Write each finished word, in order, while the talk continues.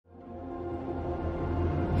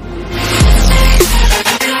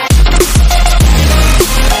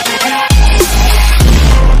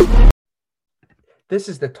This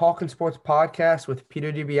is the Talking Sports podcast with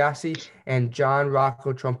Peter DiBiase and John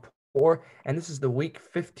Rocco Trumpor, and this is the Week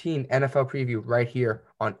 15 NFL preview right here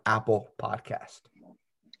on Apple Podcast.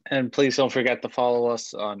 And please don't forget to follow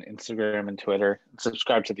us on Instagram and Twitter.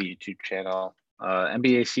 Subscribe to the YouTube channel.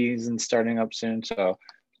 NBA season starting up soon, so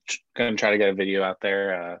going to try to get a video out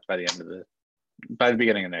there by the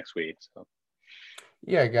beginning of next week. So.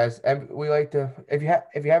 Yeah, guys, and we like to if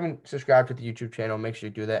you haven't subscribed to the YouTube channel, make sure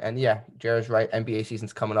you do that. And yeah, Jared's right. NBA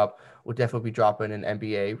season's coming up. We'll definitely be dropping an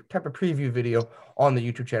NBA type of preview video on the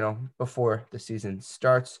YouTube channel before the season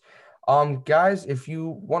starts. Guys, if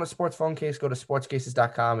you want a sports phone case, go to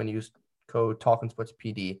sportscases.com and use code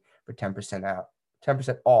TalkingSportsPD for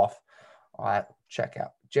 10% off at checkout.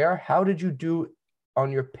 Jared, how did you do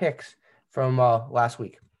on your picks from last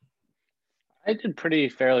week? I did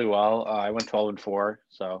fairly well. I went 12-4,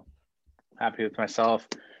 so happy with myself.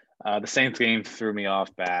 The Saints game threw me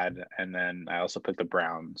off bad, and then I also picked the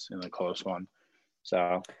Browns in the close one.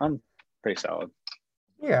 So I'm pretty solid.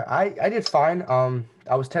 Yeah, I did fine.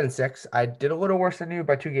 I was 10-6. I did a little worse than you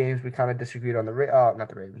by 2 games. We kind of disagreed on not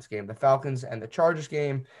the Ravens game, the Falcons and the Chargers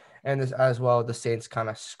game, and this as well. The Saints kind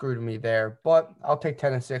of screwed me there, but I'll take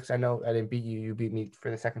 10-6. I know I didn't beat you. You beat me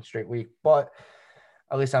for the second straight week, but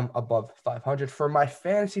at least I'm above 500. For my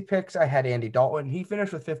fantasy picks, I had Andy Dalton. He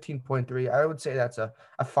finished with 15.3. I would say that's a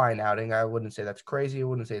fine outing. I wouldn't say that's crazy. I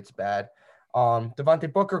wouldn't say it's bad.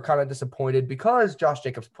 Devontae Booker kind of disappointed because Josh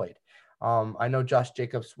Jacobs played. I know Josh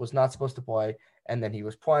Jacobs was not supposed to play, and then he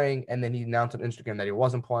was playing, and then he announced on Instagram that he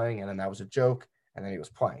wasn't playing, and then that was a joke, and then he was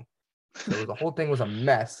playing. So the whole thing was a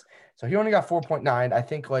mess. So he only got 4.9. I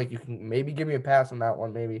think you can maybe give me a pass on that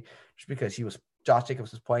one, maybe just because Josh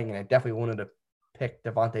Jacobs was playing, and I definitely wanted to pick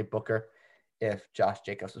Devontae Booker if Josh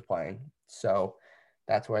Jacobs was playing. So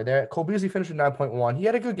that's where there. Cole Beasley finished with 9.1. He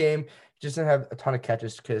had a good game. He just didn't have a ton of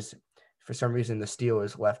catches because for some reason the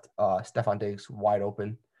Steelers left Stephon Diggs wide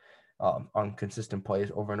open on consistent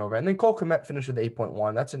plays over and over. And then Cole Kmet finished with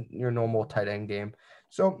 8.1. That's your normal tight end game.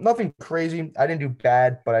 So nothing crazy. I didn't do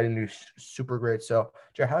bad, but I didn't do super great. So,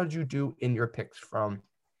 Jared, how did you do in your picks from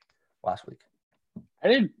last week? I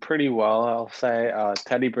did pretty well, I'll say.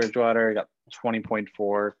 Teddy Bridgewater got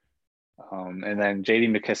 20.4. And then J.D.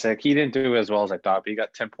 McKissick, he didn't do as well as I thought, but he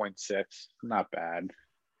got 10.6. Not bad.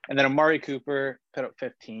 And then Amari Cooper put up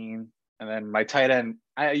 15. And then my tight end,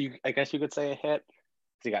 I guess you could say a hit.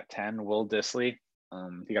 He got 10. Will Dissly,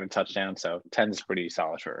 he got a touchdown. So 10 is pretty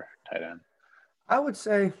solid for a tight end. I would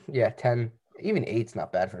say, 10. Even 8's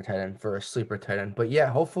not bad for a tight end, for a sleeper tight end. But yeah,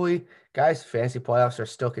 hopefully, guys, fantasy playoffs are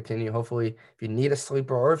still continuing. Hopefully, if you need a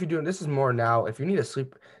sleeper, or if you're doing this is more now, if you need a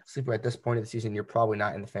sleeper at this point of the season, you're probably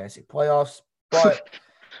not in the fantasy playoffs. But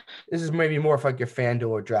this is maybe more of like your FanDuel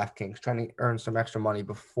or DraftKings trying to earn some extra money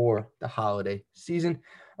before the holiday season.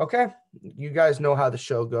 Okay, you guys know how the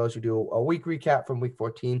show goes. We do a week recap from week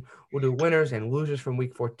 14. We'll do winners and losers from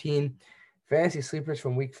week 14. Fantasy sleepers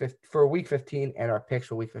from week 15 and our picks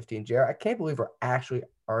for week 15. Jared, I can't believe we're actually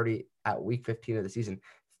already at week 15 of the season.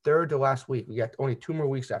 Third to last week. We got only 2 more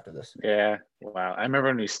weeks after this. Yeah. Wow. I remember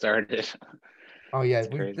when we started. Oh, yeah.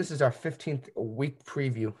 This is our 15th week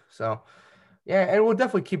preview. So, yeah, and we'll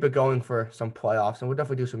definitely keep it going for some playoffs. And we'll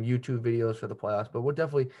definitely do some YouTube videos for the playoffs. But we'll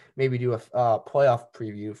definitely maybe do a playoff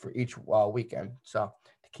preview for each weekend. So,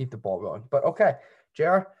 to keep the ball rolling. But, okay,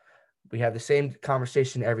 Jared. We have the same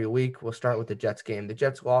conversation every week. We'll start with the Jets game. The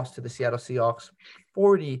Jets lost to the Seattle Seahawks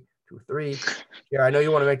 40-3. Yeah, I know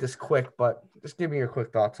you want to make this quick, but just give me your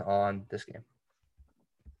quick thoughts on this game.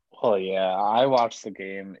 Oh, yeah. I watched the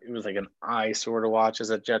game. It was like an eyesore to watch as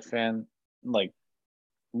a Jet fan.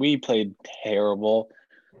 We played terrible.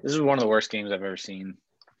 This is one of the worst games I've ever seen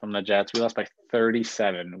from the Jets. We lost by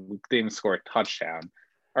 37. We didn't score a touchdown.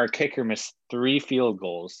 Our kicker missed 3 field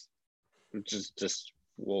goals, which is just –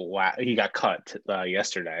 wow, he got cut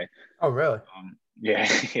yesterday. Oh, really? Yeah,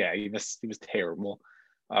 he was terrible.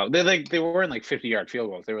 They weren't 50-yard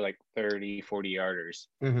field goals. They were 30, 40-yarders.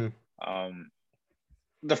 Mm-hmm.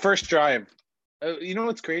 The first drive, you know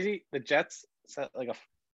what's crazy? The Jets set a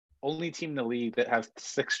only team in the league that has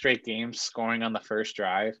 6 straight games scoring on the first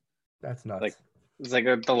drive. That's nuts. It's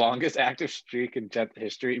the longest active streak in Jet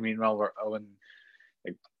history. Meanwhile, we're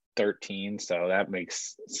 0-13, so that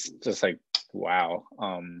makes just wow.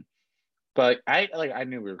 But I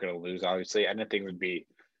knew we were gonna lose. Obviously, I didn't think it would be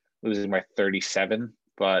losing by 37.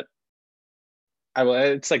 But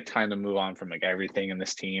it's time to move on from everything in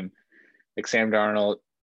this team. Sam Darnold,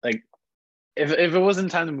 if it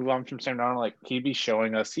wasn't time to move on from Sam Darnold, he'd be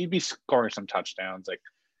showing us, he'd be scoring some touchdowns.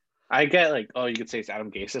 I get you could say it's Adam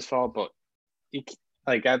Gase's fault, but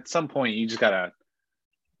at some point you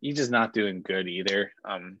just not doing good either.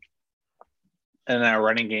 And our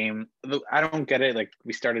running game, I don't get it. Like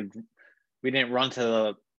we didn't run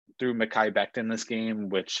through Mekhi Becton this game,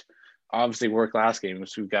 which obviously worked last game,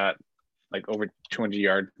 which we got like over 200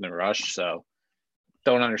 yards in the rush. So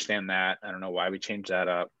don't understand that. I don't know why we changed that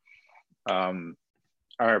up.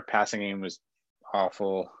 Our passing game was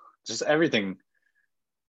awful. Just everything.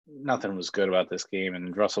 Nothing was good about this game,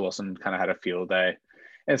 and Russell Wilson kind of had a field day.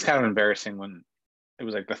 And it's kind of embarrassing when it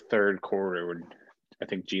was like the third quarter when I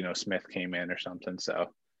think Geno Smith came in or something. So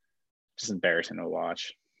just embarrassing to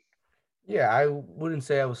watch. Yeah, I wouldn't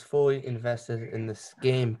say I was fully invested in this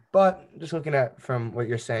game, but just looking at from what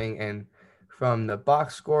you're saying and from the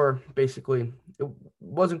box score, basically it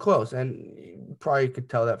wasn't close, and you probably could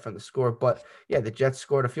tell that from the score. But yeah, the Jets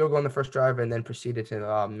scored a field goal on the first drive and then proceeded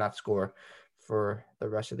to not score for the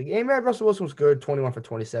rest of the game. Yeah, Russell Wilson was good, 21 for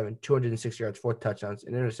 27, 206 yards, 4 touchdowns,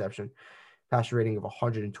 an interception, passer rating of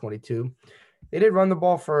 122. They did run the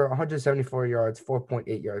ball for 174 yards,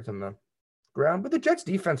 4.8 yards on the ground, but the Jets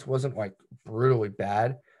defense wasn't like brutally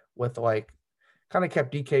bad with like kind of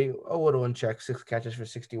kept DK a little in check, 6 catches for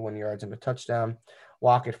 61 yards and a touchdown.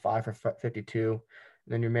 Lockett 5 for 52. And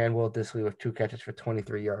then your man Will Dissly with 2 catches for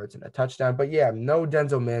 23 yards and a touchdown. But yeah, no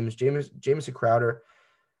Denzel Mims. Jamison Crowder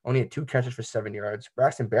only had 2 catches for 7 yards.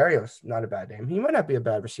 Braxton Berrios, not a bad name. He might not be a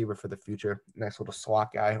bad receiver for the future. Nice little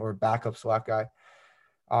slot guy or backup slot guy.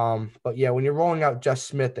 But yeah, when you're rolling out Jess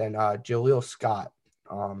Smith and Jaleel Scott,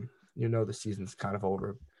 you know the season's kind of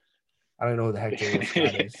over. I don't know who the heck Jaleel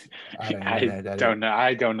Scott is.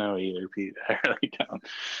 I don't know either, Pete. I really don't.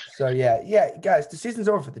 So yeah, guys, the season's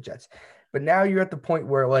over for the Jets. But now you're at the point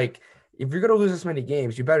where, like, if you're gonna lose this many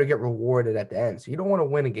games, you better get rewarded at the end. So you don't want to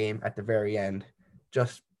win a game at the very end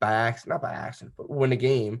just by accident, not by accident, but win a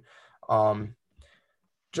game.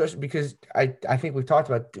 Just because I think we've talked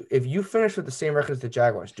about, if you finish with the same record as the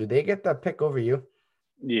Jaguars, do they get that pick over you?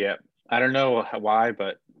 Yeah. I don't know why,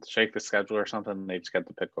 but shake the schedule or something, they just got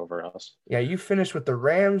the pick over us. Yeah, you finished with the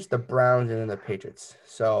Rams, the Browns, and then the Patriots.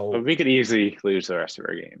 So but we could easily lose the rest of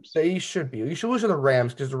our games. They should be. You should lose to the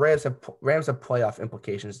Rams because the Rams have playoff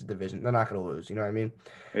implications to the division. They're not going to lose. You know what I mean?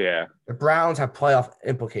 Yeah. The Browns have playoff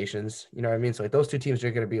implications. You know what I mean? So like those two teams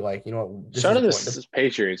are going to be like, you know, so do the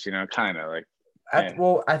Patriots. You know, kind of like.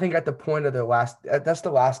 Well, I think at the point of that's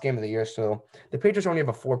the last game of the year. So the Patriots only have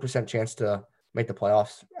a 4% chance to make the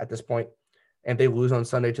playoffs at this point. And if they lose on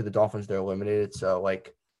Sunday to the Dolphins, they're eliminated. So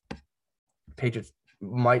like Patriots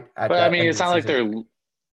might it's not like they're going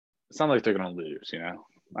to lose, you know.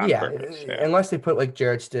 Yeah, unless they put like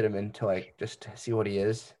Jarrett Stidham in to like just see what he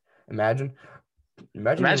is. Imagine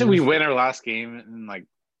we win our last game and like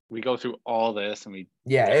we go through all this and we.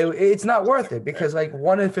 Yeah, it's not worth it because like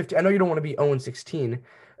 1-15. I know you don't want to be 0-16.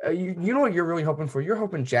 You know what you're really hoping for? You're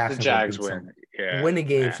hoping Jackson the Jags win a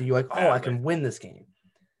game, so you're like, I can win this game.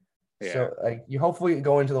 Yeah. So like you hopefully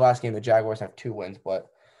go into the last game. The Jaguars have 2 wins, but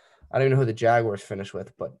I don't even know who the Jaguars finished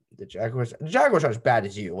with. But the Jaguars aren't as bad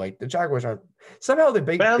as you. Like the Jaguars aren't somehow they.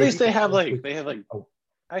 But at least they have like.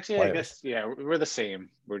 Actually, players. I guess we're the same.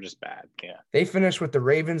 We're just bad. Yeah. They finished with the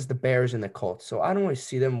Ravens, the Bears, and the Colts. So I don't really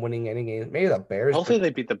see them winning any games. Maybe the Bears. Hopefully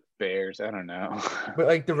they beat the Bears. I don't know. But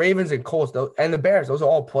like the Ravens and Colts, and the Bears, those are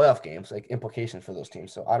all playoff games. Like implications for those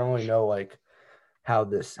teams. So I don't really know like how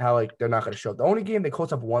like they're not going to show up. The only game the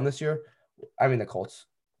Colts have won this year, the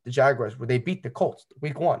Jaguars, where they beat the Colts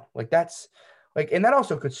week 1. Like that's like, and that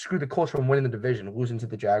also could screw the Colts from winning the division, losing to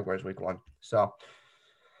the Jaguars week 1. So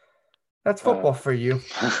that's football for you.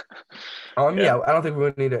 Yeah, I don't think we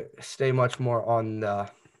would need to stay much more on the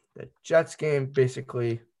Jets game.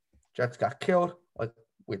 Basically, Jets got killed like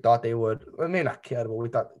we thought they would. I mean, not killed, but we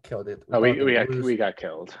thought killed it. We got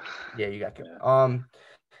killed. Yeah, you got killed. Yeah.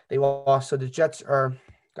 They lost. So the Jets got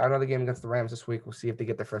another game against the Rams this week. We'll see if they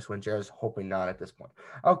get their first win. Jared's hoping not at this point.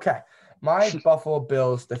 Okay. My Buffalo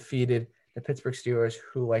Bills defeated the Pittsburgh Steelers,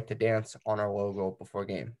 who like to dance on our logo before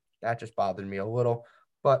game. That just bothered me a little,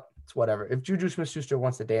 but it's whatever. If Juju Smith-Schuster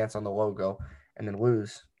wants to dance on the logo and then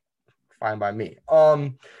lose, fine by me.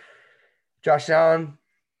 Josh Allen,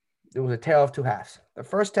 it was a tale of 2 halves. The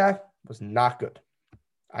first half was not good.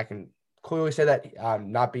 I can clearly say that.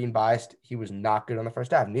 I'm not being biased. He was not good on the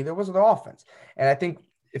first half. Neither was the offense. And I think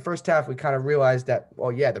the first half we kind of realized that,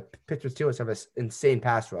 well, yeah, the Pittsburgh Steelers have an insane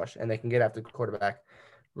pass rush and they can get after the quarterback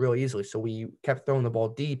really easily. So we kept throwing the ball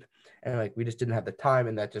deep and like we just didn't have the time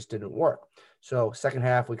and that just didn't work. So second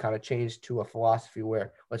half we kind of changed to a philosophy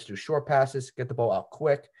where let's do short passes, get the ball out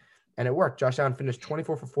quick, and it worked. Josh Allen finished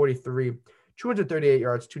 24 for 43, 238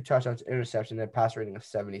 yards, 2 touchdowns, interception, and a pass rating of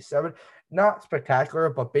 77. Not spectacular,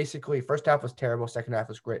 but basically first half was terrible, second half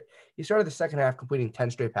was great. He started the second half completing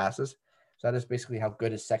 10 straight passes. So that is basically how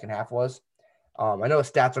good his second half was. I know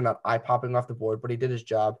his stats are not eye-popping off the board, but he did his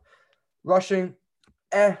job. Rushing,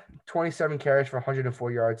 27 carries for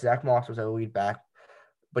 104 yards. Zach Moss was a lead back,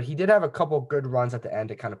 but he did have a couple good runs at the end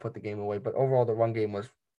to kind of put the game away. But overall, the run game was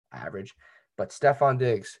average. But Stephon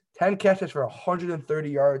Diggs, 10 catches for 130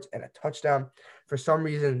 yards and a touchdown. For some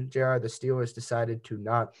reason, JR, the Steelers decided to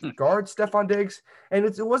not guard Stephon Diggs. And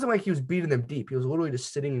it wasn't like he was beating them deep. He was literally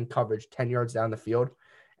just sitting in coverage 10 yards down the field,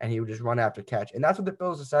 and he would just run after catch. And that's what the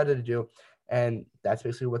Bills decided to do. And that's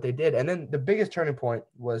basically what they did. And then the biggest turning point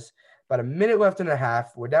was about a minute left and a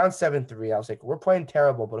half. We're down 7-3. I was like, we're playing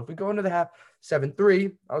terrible. But if we go into the half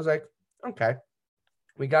 7-3, I was like, okay,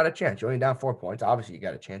 we got a chance. You're only down 4 points. Obviously, you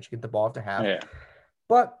got a chance. You get the ball after half. Yeah.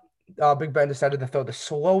 But Big Ben decided to throw the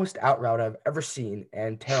slowest out route I've ever seen.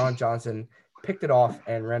 And Taron Johnson picked it off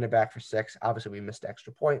and ran it back for 6. Obviously, we missed the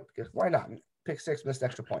extra point because why not? Pick 6, missed the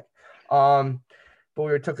extra point. But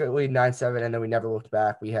we took a lead 9-7, and then we never looked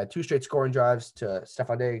back. We had 2 straight scoring drives to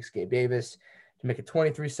Stephon Diggs, Gabe Davis to make it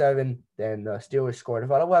 23-7. Then the Steelers scored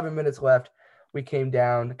about 11 minutes left. We came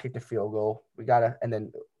down, kicked a field goal. And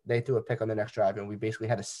then they threw a pick on the next drive, and we basically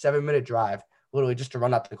had a 7-minute drive, literally just to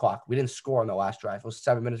run out the clock. We didn't score on the last drive. It was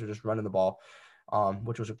 7 minutes of just running the ball,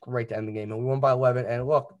 which was great to end the game. And we won by 11. And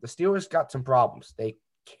look, the Steelers got some problems. They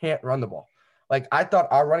can't run the ball. Like, I thought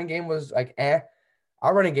our running game was like,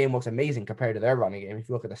 Our running game looks amazing compared to their running game. If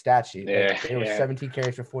you look at the stat sheet, they were 17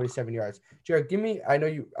 carries for 47 yards. Jared,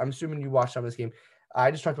 I'm assuming you watched some of this game. I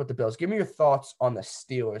just talked about the Bills. Give me your thoughts on the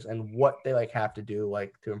Steelers and what they have to do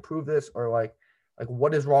to improve this, or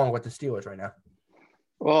what is wrong with the Steelers right now?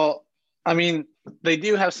 Well, I mean, they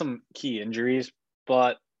do have some key injuries,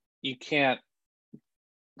 but you can't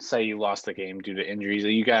say you lost the game due to injuries.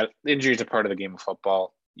 Injuries are part of the game of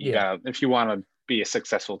football. If you want to be a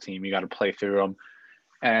successful team, you got to play through them.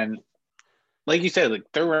 And like you said,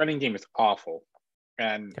 their running game is awful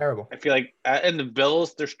and terrible. I feel like in the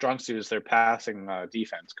Bills, their strong suit is their passing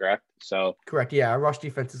defense, correct? Correct. Yeah, our rush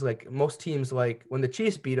defense is most teams, when the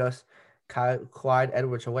Chiefs beat us, Clyde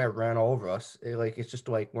Edwards-Helaire ran all over us. It's just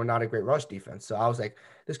we're not a great rush defense. So I was like,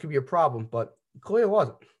 this could be a problem, but clearly it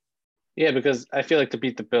wasn't. Yeah, because I feel like to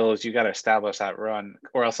beat the Bills, you got to establish that run,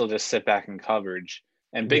 or else they'll just sit back in coverage.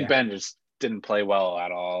 And Big Ben just didn't play well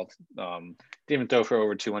at all. Didn't even throw for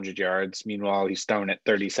over 200 yards. Meanwhile, he's thrown it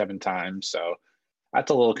 37 times. So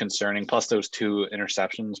that's a little concerning. Plus those 2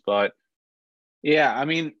 interceptions. But yeah, I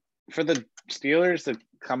mean, for the Steelers to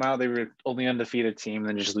come out, they were only undefeated team, and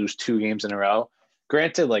then just lose 2 games in a row.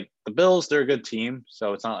 Granted, the Bills, they're a good team,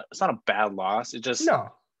 so it's not a bad loss. It's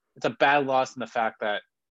a bad loss in the fact that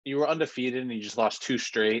you were undefeated and you just lost 2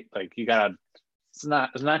 straight. It's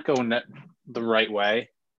not going the right way.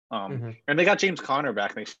 And they got James Conner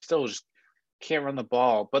back, and they still just can't run the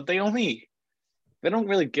ball. But they don't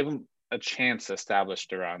really give them a chance to establish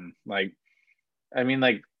the run.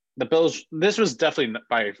 The Bills, this was definitely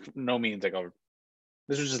by no means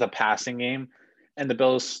this was just a passing game, and the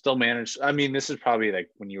Bills still managed. I mean, this is probably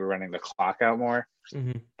when you were running the clock out more.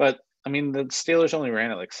 But I mean, the Steelers only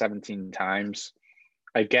ran it 17 times.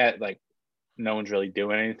 I get no one's really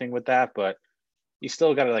doing anything with that, but you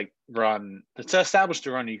still got to run to establish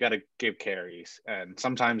the run. You got to give carries, and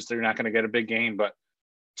sometimes they're not going to get a big game, but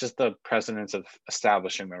just the precedence of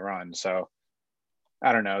establishing the run. So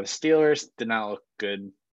I don't know. The Steelers did not look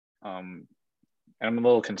good, and I'm a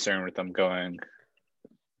little concerned with them going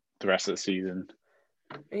the rest of the season.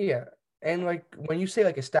 Yeah, and when you say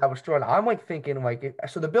established run, I'm thinking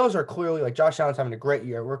so the Bills are clearly Josh Allen's having a great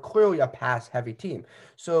year. We're clearly a pass heavy team,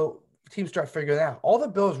 so teams start figuring that out. All the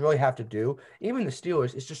Bills really have to do, even the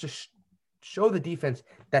Steelers, is just to show the defense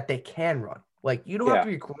that they can run. You don't have to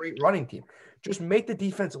be a great running team. Just make the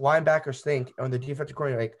defense linebackers think, and the defensive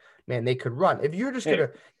coordinator, man, they could run. If you're just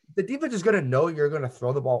the defense is gonna know you're gonna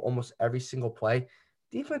throw the ball almost every single play.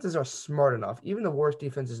 Defenses are smart enough. Even the worst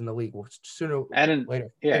defenses in the league will sooner or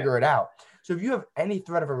later figure it out. So if you have any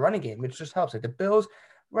threat of a running game, it just helps. The Bills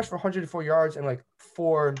rushed for 104 yards and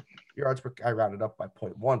 4 yards per. I rounded up by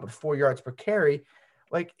 0.1, but 4 yards per carry.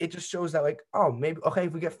 It just shows that maybe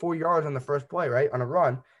if we get 4 yards on the first play, right, on a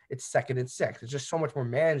run, it's 2nd and 6. It's just so much more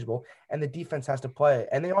manageable, and the defense has to play,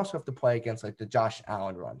 and they also have to play against the Josh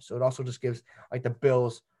Allen run. So it also just gives the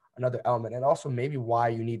Bills another element, and also maybe why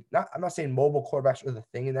you need I'm not saying mobile quarterbacks are the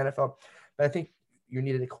thing in the NFL, but I think you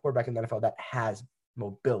need a quarterback in the NFL that has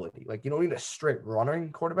mobility. You don't need a straight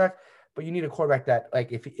running quarterback, but you need a quarterback that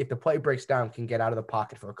if the play breaks down can get out of the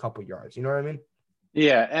pocket for a couple yards. You know what I mean?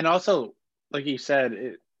 Yeah, and also like you said,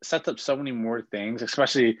 it sets up so many more things,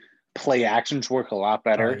 especially play actions work a lot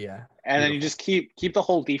better. Yeah. And then you just keep the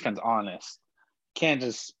whole defense honest. Can't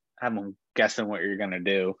just have them guessing what you're gonna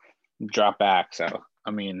do, drop back. So I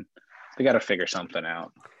mean, They got to figure something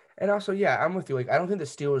out. And also, yeah, I'm with you. Like, I don't think the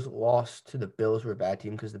Steelers lost to the Bills were a bad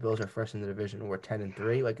team because the Bills are first in the division and we're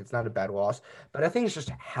 10-3. Like, it's not a bad loss, but I think it's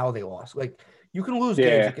just how they lost. Like, you can lose games.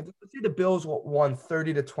 Yeah. Like, if let's say the Bills won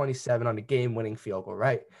 30-27 on a game-winning field goal,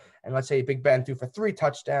 right? And let's say Big Ben threw for 3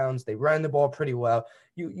 touchdowns. They ran the ball pretty well.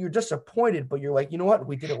 You're disappointed, but you're like, you know what?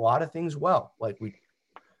 We did a lot of things well. Like, we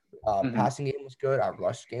passing game was good, our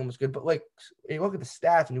rush game was good. But like, you look at the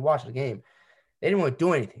stats and you watch the game. They didn't really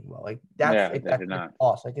do anything well. Like that's They did not. a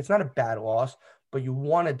loss. Like it's not a bad loss, but you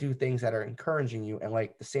want to do things that are encouraging you, and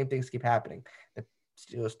like the same things keep happening. The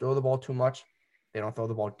Steelers throw the ball too much, they don't throw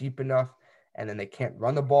the ball deep enough, and then they can't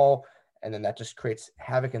run the ball, and then that just creates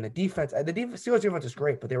havoc in the defense. And the Steelers defense is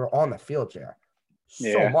great, but they were on the field there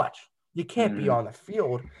so much. You can't be on the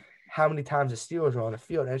field. How many times the Steelers are on the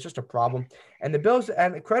field, and it's just a problem. And the Bills,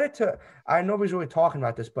 and credit to I know nobody's really talking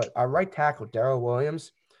about this, but our right tackle Darrell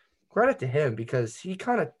Williams. Credit to him because he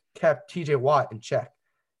kind of kept TJ Watt in check.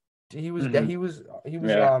 He was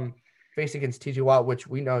faced against TJ Watt, which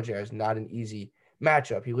we know, Jared, is not an easy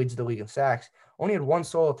matchup. He leads the league in sacks. Only had 1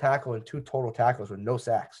 solo tackle and 2 total tackles with no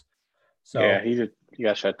sacks. So yeah, he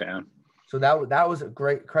got shut down. So that was a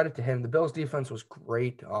great credit to him. The Bills defense was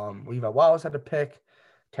great. Levi Wallace had to pick.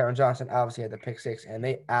 Taron Johnson obviously had the pick 6, and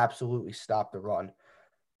they absolutely stopped the run.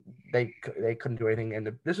 They couldn't do anything.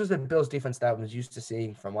 And this was the Bills defense that I was used to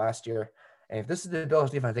seeing from last year. And if this is the Bills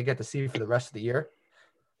defense they get to see for the rest of the year,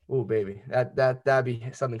 oh baby, that'd be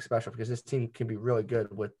something special because this team can be really good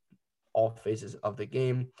with all phases of the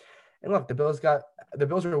game. And look, the Bills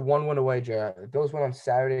are 1 win away, Jared. The Bills went on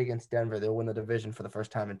Saturday against Denver. They'll win the division for the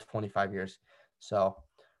first time in 25 years. So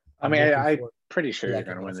I'm pretty sure you're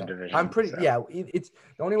going to win the division. It's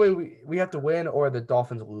the only way we have to win or the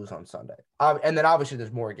Dolphins lose on Sunday. And then obviously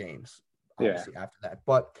there's more games after that.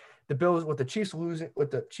 But the Bills with the Chiefs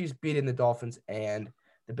beating the Dolphins and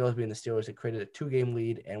the Bills beating the Steelers, it created a 2-game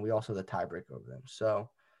lead, and we also had the tiebreak over them. So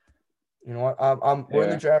you know what? We're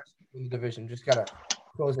in the draft in the division. Just gotta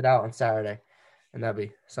close it out on Saturday, and that'd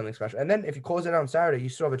be something special. And then if you close it out on Saturday, you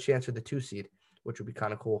still have a chance for the 2 seed, which would be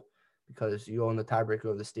kind of cool. Because you own the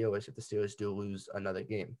tiebreaker of the Steelers if the Steelers do lose another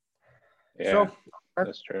game. Yeah, so,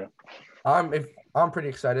 that's true. I'm pretty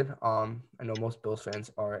excited. I know most Bills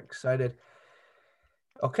fans are excited.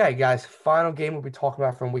 Okay, guys, final game we'll be talking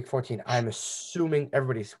about from Week 14. I'm assuming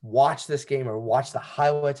everybody's watched this game or watched the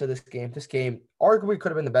highlights of this game. This game arguably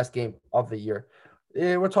could have been the best game of the year.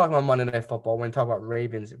 We're talking about Monday Night Football. We're going to talk about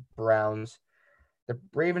Ravens-Browns. The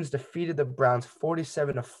Ravens defeated the Browns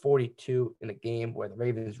 47-42 in a game where the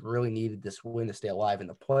Ravens really needed this win to stay alive in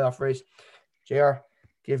the playoff race. JR,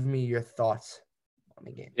 give me your thoughts on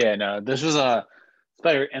the game. Yeah, no, this was a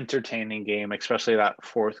very entertaining game, especially that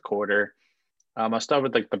fourth quarter. I'll start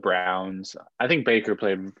with the Browns. I think Baker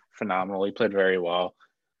played phenomenal. He played very well.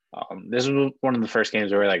 This was one of the first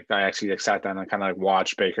games where I actually sat down and kind of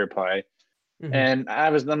watched Baker play. Mm-hmm. And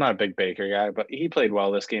I'm not a big Baker guy, but he played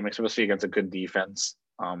well this game, especially against a good defense.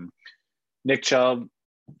 Nick Chubb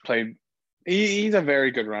played. He's a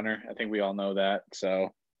very good runner. I think we all know that.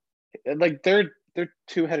 So, they're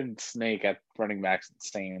two-headed snake at running backs,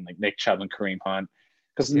 insane. Like Nick Chubb and Kareem Hunt,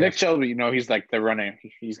 because Nick Chubb, he's the running.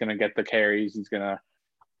 He's gonna get the carries. He's gonna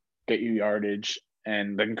get you yardage,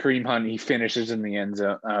 and then Kareem Hunt, he finishes in the end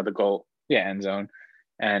zone, end zone,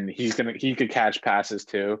 and he could catch passes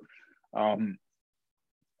too. And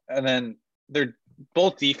then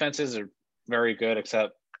both defenses are very good,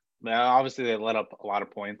 except obviously they let up a lot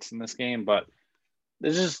of points in this game, but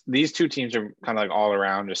these two teams are kind of all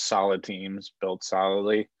around just solid teams built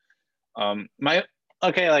solidly.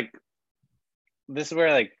 This is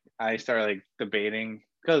where I start debating,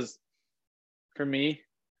 because for me,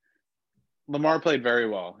 Lamar played very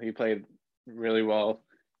well. He played really well,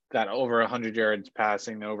 got over 100 yards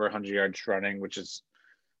passing, over 100 yards running, which is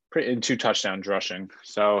in 2 touchdowns rushing.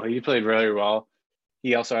 So he played really well.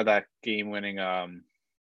 He also had that game-winning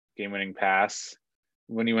pass.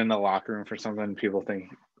 When he went in the locker room for something, people think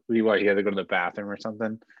he had to go to the bathroom or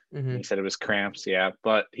something. Mm-hmm. He said it was cramps,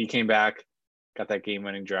 but he came back, got that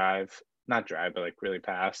game-winning really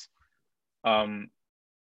pass.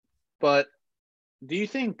 But do you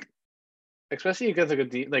think, especially against a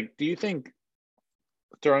good team, do you think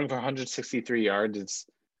throwing for 163 yards is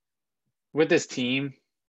with this team?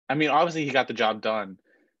 I mean, obviously he got the job done.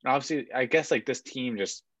 And obviously, I guess this team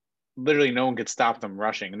just literally no one could stop them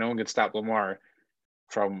rushing. No one could stop Lamar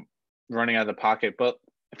from running out of the pocket. But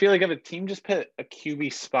I feel if a team just put a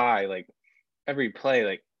QB spy every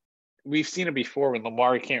play, we've seen it before when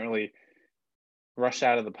Lamar can't really rush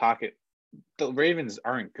out of the pocket, the Ravens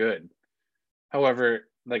aren't good. However,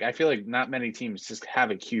 I feel not many teams just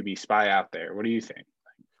have a QB spy out there. What do you think?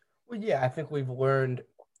 Well, yeah, I think we've learned,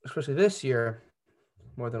 especially this year,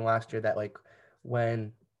 more than last year, that like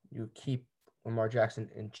when you keep Lamar Jackson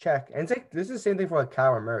in check, and it's like this is the same thing for like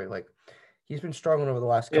Kyler Murray. Like he's been struggling over the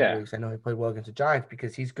last couple of Yeah, weeks. I know he played well against the Giants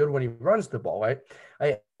because he's good when he runs the ball, right?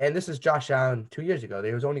 And this is Josh Allen 2 years ago.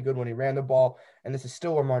 He was only good when he ran the ball, and this is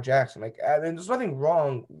still Lamar Jackson. Like, I mean, there's nothing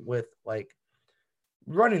wrong with like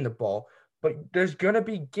running the ball, but there's gonna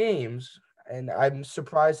be games, and I'm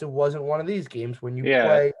surprised it wasn't one of these games when you yeah,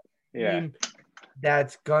 play a yeah, team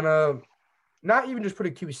that's gonna not even just put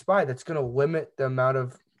a QB spy, that's gonna limit the amount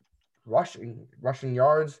of rushing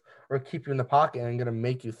yards or keep you in the pocket and gonna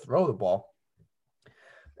make you throw the ball.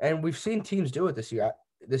 And we've seen teams do it this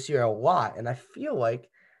year a lot. And I feel like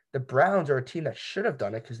the Browns are a team that should have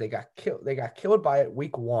done it because they got killed. They got killed by it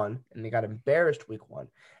week one, and they got embarrassed week one.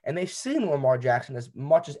 And they've seen Lamar Jackson as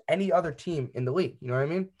much as any other team in the league. You know what I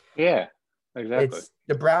mean? yeah, exactly. It's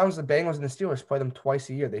the Browns, the Bengals, and the Steelers play them twice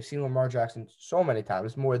a year. They've seen Lamar Jackson so many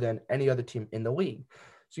times, more than any other team in the league.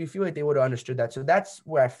 So you feel like they would have understood that. So that's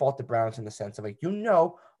where I fault the Browns in the sense of like,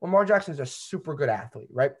 Lamar Jackson's a super good athlete,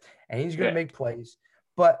 right? And he's going to Yeah, make plays.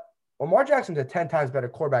 But Lamar Jackson's a 10 times better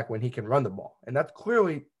quarterback when he can run the ball. And that's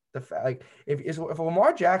clearly the fact. Like, if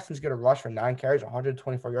Lamar Jackson's going to rush for 9 carries,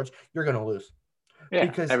 124 yards, you're going to lose yeah,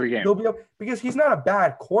 because every game. he'll be because he's not a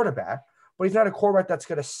bad quarterback, but he's not a quarterback that's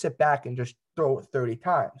going to sit back and just throw it 30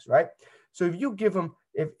 times, right? So if you give him,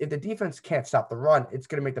 if the defense can't stop the run, it's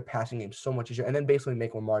going to make the passing game so much easier, and then basically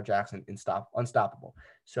make Lamar Jackson unstoppable.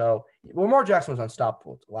 So Lamar Jackson was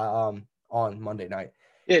unstoppable on Monday night,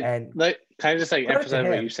 Yeah, and like kind of just like credit to emphasize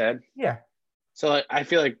what you him. said. Yeah, So like I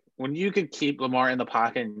feel like when you could keep Lamar in the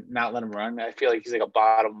pocket and not let him run, I feel like he's like a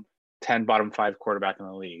bottom 10, bottom 5 quarterback in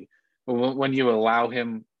the league. But when you allow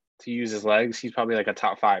him to use his legs, he's probably like a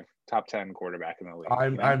top 5, top 10 quarterback in the league.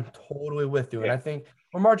 You know? I'm totally with you, and Yeah, I think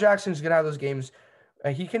Lamar Jackson's gonna have those games.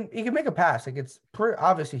 He can make a pass. Like it's pretty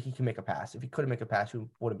obviously he can make a pass. If he couldn't make a pass, he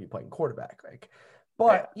wouldn't be playing quarterback. Like,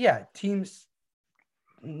 yeah, but yeah, teams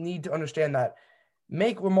need to understand that.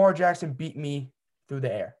 Make Lamar Jackson beat me through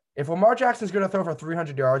the air. If Lamar Jackson's gonna throw for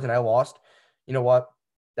 300 yards and I lost, you know what?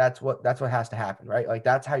 That's what has to happen, right? Like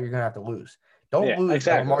that's how you're gonna have to lose. Don't yeah, lose by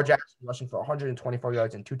exactly. Lamar Jackson rushing for 124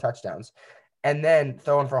 yards and 2 touchdowns, and then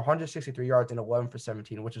throwing for 163 yards and 11 for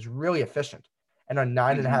 17, which is really efficient. And on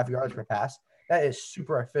nine and a Hmm. half yards per pass, that is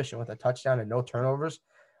super efficient with a touchdown and no turnovers.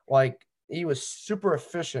 Like he was super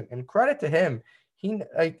efficient. And credit to him.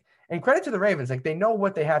 And credit to the Ravens. Like they know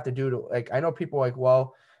what they have to do to like. I know people are like,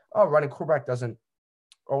 well, oh, running quarterback doesn't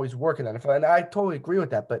always work in the NFL, and I totally agree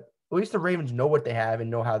with that. But at least the Ravens know what they have and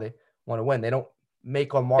know how they want to win. They don't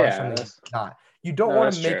make Lamar Yeah, something he's not. You don't no, want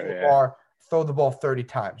to that's make true. Yeah. Lamar throw the ball 30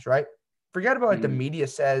 times, right? Forget about what the Hmm. media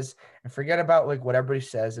says and forget about like what everybody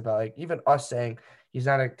says about like even us saying he's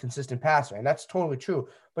not a consistent passer. And that's totally true.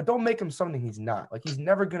 But don't make him something he's not. Like he's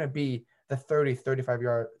never going to be the 30, 35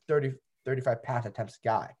 yard, 30, 35 pass attempts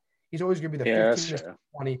guy. He's always going to be the Yeah, that's 15 to true.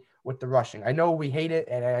 20 with the rushing. I know we hate it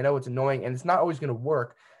and I know it's annoying and it's not always going to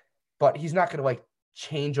work, but he's not going to like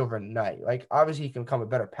change overnight. Like obviously he can become a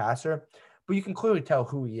better passer, but you can clearly tell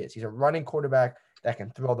who he is. He's a running quarterback that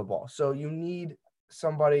can throw the ball. So you need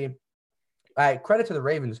somebody. I credit to the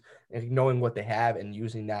Ravens knowing what they have and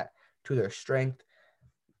using that to their strength.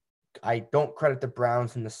 I don't credit the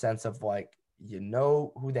Browns in the sense of like you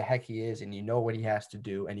know who the heck he is and you know what he has to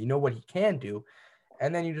do and you know what he can do,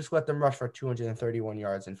 and then you just let them rush for 231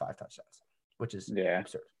 yards and 5 touchdowns, which is Yeah,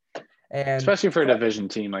 absurd. And especially for a division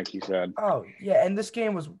team, like you said. oh yeah, and this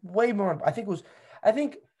game was way more. I think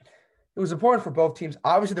it was important for both teams.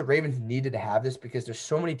 Obviously, the Ravens needed to have this because there's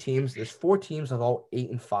so many teams. There's 4 teams with all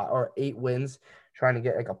 8-5 or 8 wins trying to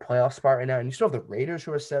get like a playoff spot right now, and you still have the Raiders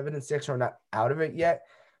who are 7-6 who are not out of it yet.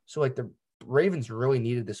 So like the Ravens really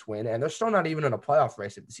needed this win, and they're still not even in a playoff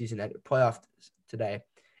race if the season ended. Playoff today,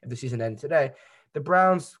 if the season ended today, the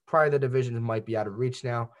Browns probably the division might be out of reach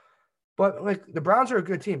now. But like the Browns are a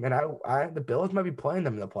good team, and the Bills might be playing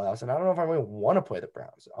them in the playoffs, and I don't know if I really want to play the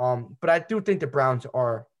Browns. But I do think the Browns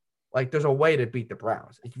are like there's a way to beat the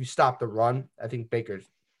Browns. If you stop the run, I think Baker's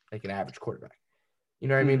like an average quarterback. You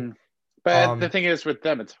know what I mean? Hmm. But the Um, thing is, with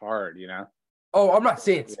them, it's hard, you know. oh, I'm not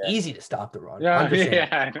saying it's Yeah. easy to stop the run. I'm Yeah. just saying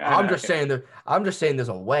I know. Yeah. I'm just saying there's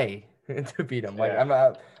a way to beat them. Like Yeah. I'm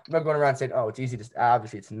not going around saying, oh, it's easy to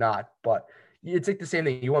obviously it's not, but it's like the same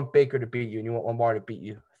thing. You want Baker to beat you and you want Lamar to beat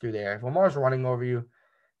you through the air. If Lamar's running over you,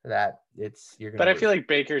 that you're But gonna I feel lose. like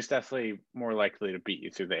Baker's definitely more likely to beat you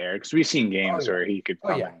through the air because we've seen Oh games yeah. where he could Oh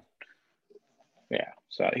come yeah. in. Yeah.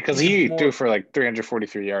 So because He's a he threw more for like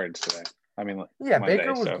 343 yards today. I mean, yeah, Monday.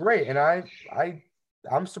 Baker was So great, and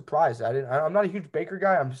I'm surprised. I'm not a huge Baker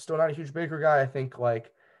guy. I'm still not a huge Baker guy. I think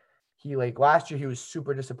like he like last year he was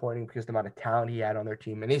super disappointing because the amount of talent he had on their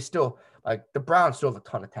team, and he's still like the Browns still have a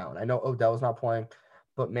ton of talent. I know Odell's not playing,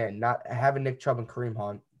 but man, not having Nick Chubb and Kareem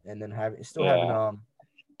Hunt, and then having Jarvis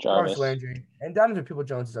Jarvis. Landry and Donovan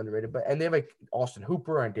People-Jones is underrated, and they have like Austin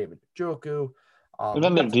Hooper and David Njoku. And They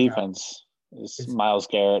then their got some talent. defense is Myles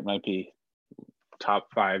Garrett might be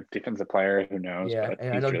top 5 defensive player. Who knows? Yeah, But and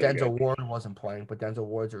I he's know really Denzel good. Ward wasn't playing, but Denzel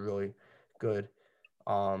Ward's a really good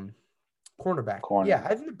cornerback. Corner. Yeah,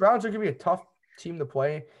 I think the Browns are going to be a tough team to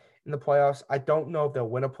play in the playoffs. I don't know if they'll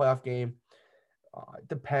win a playoff game. It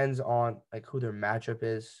depends on like who their matchup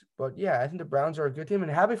is, but yeah, I think the Browns are a good team,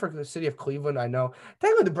 and happy for the city of Cleveland. I know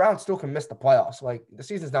technically the Browns still can miss the playoffs. Like the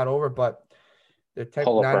season's not over, but they're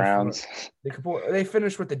Pull up 9-4. Browns. They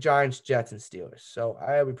finished with the Giants, Jets, and Steelers, so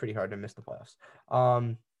it'll be pretty hard to miss the playoffs.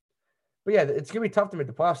 But yeah, it's gonna be tough to make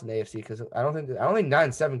the playoffs in the AFC because I don't think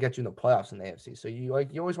 9-7 gets you in the playoffs in the AFC. So you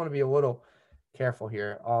always want to be a little careful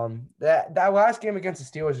here. That last game against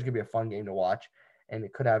the Steelers is gonna be a fun game to watch, and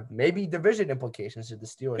it could have maybe division implications if the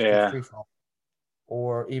Steelers keep free fall,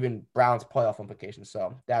 or even Browns playoff implications.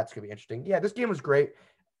 So that's gonna be interesting. Yeah, this game was great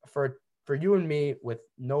for you and me with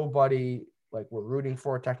nobody like we're rooting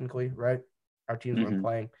for technically, right? Our teams weren't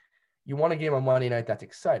playing. You want a game on Monday night that's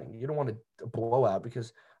exciting. You don't want a blowout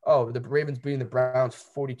because the Ravens beating the Browns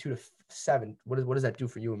 42-7. What does that do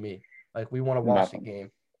for you and me? Like we want to watch the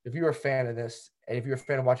game. If you're a fan of this, and if you're a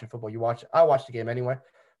fan of watching football, I watch the game anyway.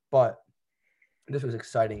 But this was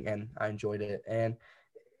exciting and I enjoyed it. And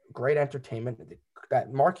great entertainment.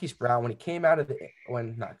 That Marquise Brown, when he came out of injury. What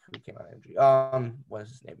is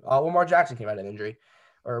his name? Lamar Jackson came out of injury,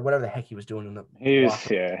 or whatever the heck he was doing in the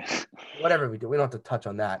whatever we do. We don't have to touch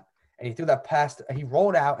on that. And he threw that pass. He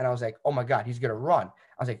rolled out, and I was like, "Oh my god, he's gonna run!"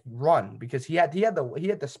 I was like, "Run!" Because he had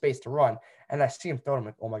the space to run, and I see him throw him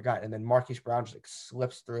like, "Oh my god!" And then Marquise Brown just like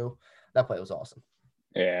slips through. That play was awesome.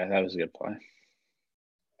 Yeah, that was a good play.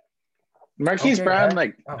 Marquise Brown,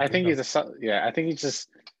 I think he's a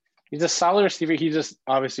solid receiver. He just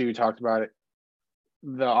obviously we talked about it.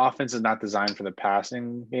 The offense is not designed for the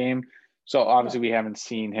passing game, so obviously we haven't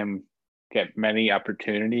seen him get many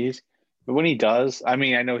opportunities. But when he does, I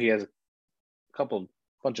mean, I know he has a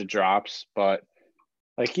bunch of drops, but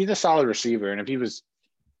like he's a solid receiver, and if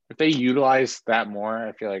they utilize that more,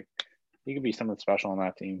 I feel like he could be something special on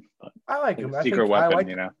that team. But I like him. Secret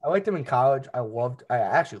weapon, I liked him in college. I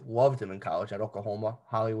actually loved him in college at Oklahoma.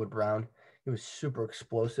 Hollywood Brown. He was super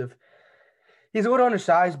explosive. He's a little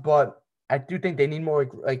undersized, but I do think they need more.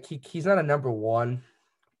 Like he's not a number one,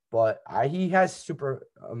 but he has super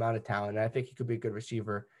amount of talent, and I think he could be a good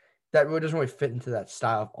receiver. That really doesn't really fit into that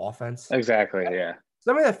style of offense. Exactly, yeah.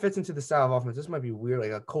 Somebody that fits into the style of offense. This might be weird,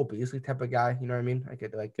 like a Cole Beasley type of guy. You know what I mean?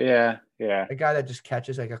 Yeah. A guy that just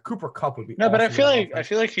catches, like a Cooper Kupp would be. No, awesome, but I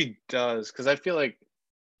feel like he does because I feel like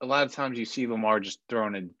a lot of times you see Lamar just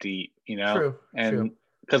throwing it deep, True.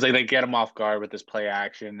 Because they get him off guard with this play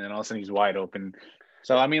action, and all of a sudden he's wide open.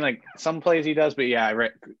 So I mean, like some plays he does, but yeah, I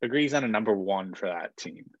agree he's on a number one for that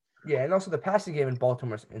team. Yeah, and also the passing game in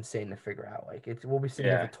Baltimore is insane to figure out. Like we'll be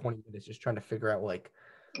sitting here for 20 minutes just trying to figure out like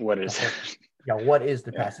what is what is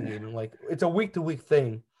the passing game, and like it's a week to week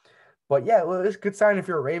thing. But yeah, well, it's a good sign if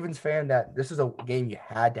you're a Ravens fan that this is a game you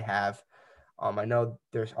had to have. I know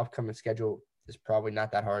there's upcoming schedule is probably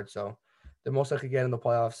not that hard, so they're most likely get in the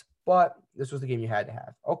playoffs. But this was the game you had to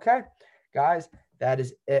have. Okay, guys, that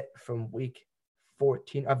is it from week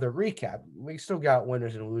 14 of the recap. We still got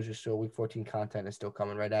winners and losers, so week 14 content is still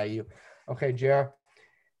coming right at you. Okay, JR.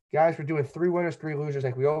 Guys, we're doing 3 winners, 3 losers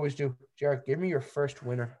like we always do. JR, give me your first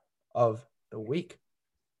winner of the week.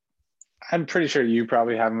 I'm pretty sure you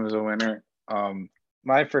probably have him as a winner.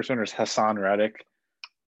 My first winner is Hassan Reddick.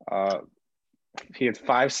 He had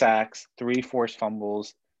 5 sacks, 3 forced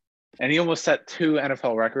fumbles, and he almost set 2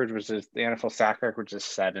 NFL records, which is the NFL sack record, which is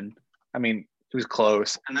 7. I mean, it was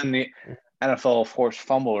close. And then the NFL forced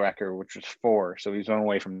fumble record, which was 4. So he's 1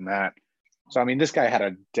 away from that. So, I mean, this guy had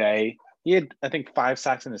a day. He had, I think, 5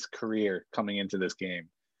 sacks in his career coming into this game.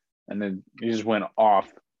 And then he just went off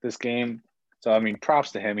this game. So, I mean,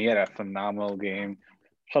 props to him. He had a phenomenal game.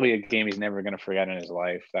 Probably a game he's never going to forget in his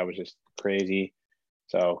life. That was just crazy.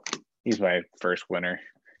 So, he's my first winner.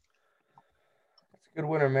 That's a good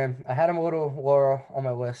winner, man. I had him a little lower on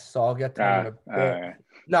my list, so I'll get to him in a bit.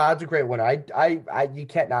 No, that's a great winner. You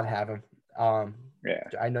can't not have him. Yeah.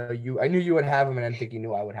 I knew you would have him, and I didn't think you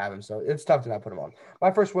knew I would have him. So it's tough to not put him on.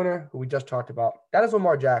 My first winner, who we just talked about, that is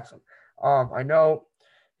Lamar Jackson. I know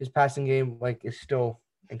his passing game is still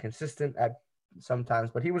inconsistent at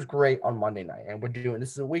sometimes, but he was great on Monday night. And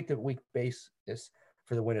this is a week-to-week basis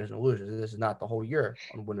for the winners and losers. This is not the whole year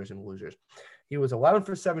on winners and losers. He was 11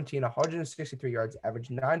 for 17, 163 yards,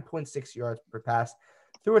 averaged 9.6 yards per pass,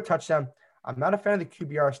 threw a touchdown. I'm not a fan of the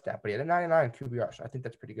QBR stat, but he had a 99 QBR, so I think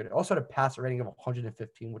that's pretty good. Also had a passer rating of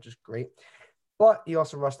 115, which is great. But he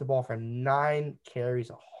also rushed the ball for 9 carries,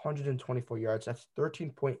 124 yards. That's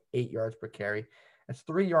 13.8 yards per carry. That's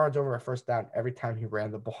 3 yards over a first down every time he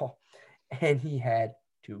ran the ball. And he had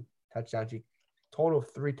 2 touchdowns. He total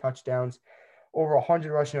of 3 touchdowns, over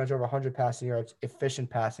 100 rushing yards, over 100 passing yards, efficient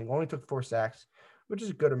passing. Only took 4 sacks, which is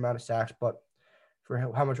a good amount of sacks, but for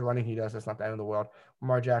how much running he does, that's not the end of the world.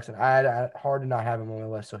 Lamar Jackson, I had hard to not have him on my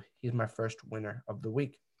list, so he's my first winner of the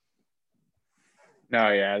week. No,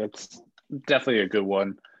 yeah, that's definitely a good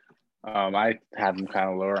one. I have him kind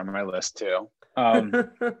of lower on my list too.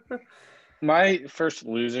 My first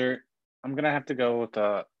loser, I'm gonna have to go with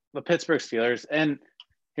the Pittsburgh Steelers. And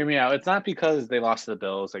hear me out. It's not because they lost to the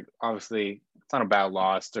Bills. Like, obviously, it's not a bad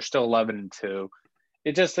loss. They're still 11-2.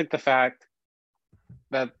 It's just like the fact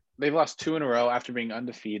that they've lost 2 in a row after being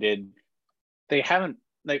undefeated. They haven't,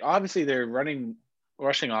 like, obviously their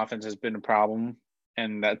rushing offense has been a problem,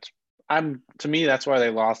 and to me that's why they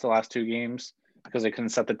lost the last 2 games, because they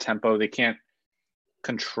couldn't set the tempo. They can't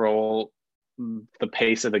control the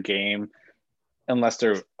pace of the game unless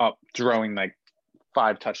they're up throwing like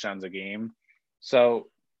 5 touchdowns a game. So,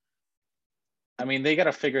 I mean, they got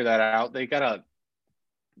to figure that out. You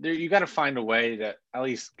got to find a way to at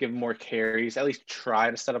least give more carries, at least try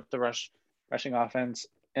to set up the rushing offense.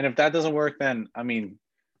 And if that doesn't work, then, I mean,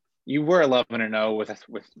 you were 11-0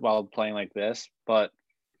 with while playing like this, but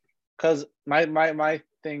because my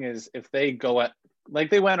thing is, if they go at, like,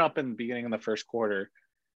 they went up in the beginning of the first quarter,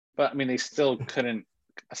 but I mean, they still couldn't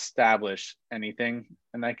establish anything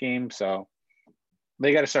in that game. So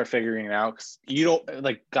they got to start figuring it out. 'Cause you don't,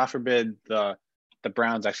 like, God forbid the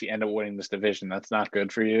Browns actually end up winning this division. That's not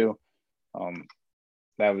good for you.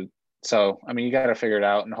 So I mean, you got to figure it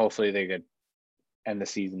out, and hopefully they could end the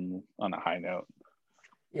season on a high note.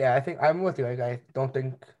 Yeah, I think I'm with you. I don't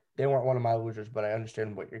think they weren't one of my losers, but I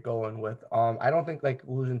understand what you're going with. I don't think like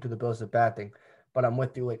losing to the Bills is a bad thing, but I'm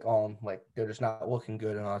with you. Like they're just not looking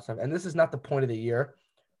good and all that stuff. And this is not the point of the year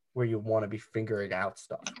where you want to be figuring out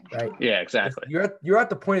stuff, right? Yeah, exactly. You're at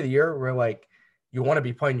the point of the year where like you want to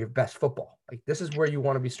be playing your best football. Like this is where you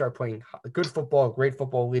want to start playing good football, great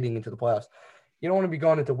football leading into the playoffs. You don't want to be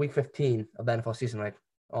going into week 15 of the NFL season like,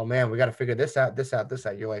 oh man, we got to figure this out.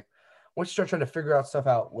 You're like, once you start trying to figure out stuff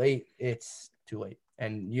out late, it's too late.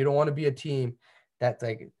 And you don't want to be a team that's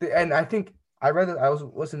like, and I think I was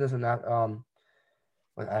listening to this and that,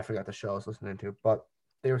 I forgot the show I was listening to, but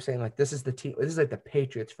they were saying like, this is the team. This is like the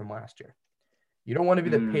Patriots from last year. You don't want to be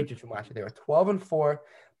the Patriots from last year. They were 12-4,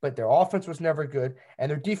 but their offense was never good, and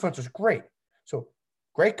their defense was great. So,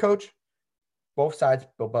 great coach, both sides,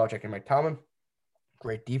 Bill Belichick and Mike Tomlin.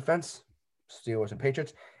 Great defense, Steelers and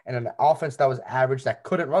Patriots, and an offense that was average that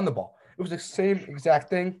couldn't run the ball. It was the same exact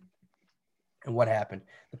thing. And what happened?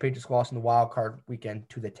 The Patriots lost in the wild card weekend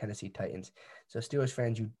to the Tennessee Titans. So, Steelers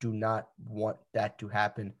fans, you do not want that to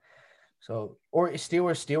happen. So, or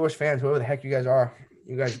Steelers fans, whoever the heck you guys are,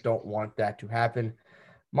 you guys don't want that to happen.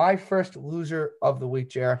 My first loser of the week,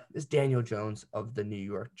 Jer, is Daniel Jones of the New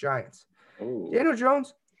York Giants. Ooh. Daniel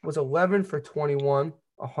Jones was 11 for 21,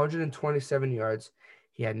 127 yards.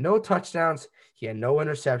 He had no touchdowns. He had no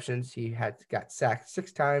interceptions. He got sacked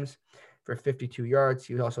 6 times for 52 yards.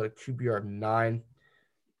 He was also at a QBR of 9.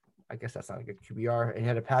 I guess that's not a good QBR. And he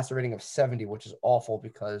had a passer rating of 70, which is awful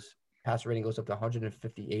because passer rating goes up to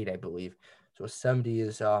 158, I believe. So 70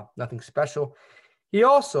 is nothing special. He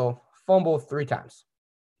also fumbled 3 times.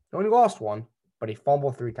 He only lost 1, but he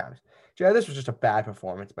fumbled 3 times. Yeah, this was just a bad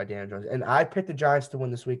performance by Daniel Jones. And I picked the Giants to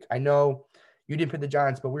win this week. I know you didn't pick the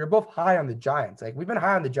Giants, but we were both high on the Giants. Like, we've been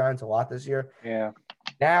high on the Giants a lot this year. Yeah.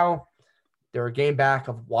 Now they're a game back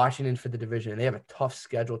of Washington for the division, and they have a tough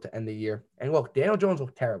schedule to end the year. And look, Daniel Jones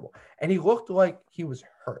looked terrible, and he looked like he was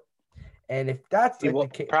hurt. And if that's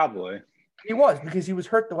like the case, probably he was, because he was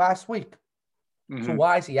hurt the last week. Mm-hmm. So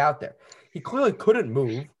why is he out there? He clearly couldn't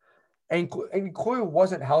move, and he clearly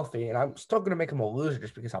wasn't healthy. And I'm still going to make him a loser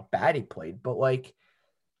just because how bad he played. But like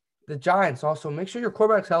the Giants, also make sure your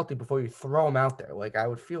quarterback's healthy before you throw him out there. Like I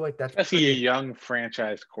would feel like that's especially a young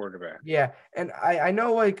franchise quarterback. Yeah, and I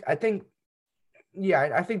know, like I think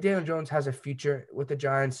Daniel Jones has a future with the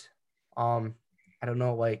Giants. I don't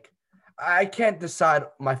know, like I can't decide.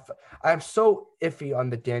 I'm so iffy on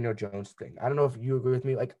the Daniel Jones thing. I don't know if you agree with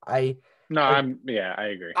me. I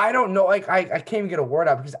agree. I don't know. Like I can't even get a word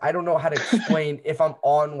out because I don't know how to explain if I'm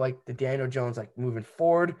on like the Daniel Jones like moving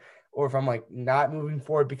forward or if I'm like not moving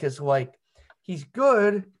forward, because like he's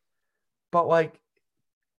good, but like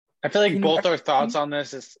I feel like Can you both our thoughts actually? on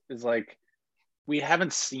this is like we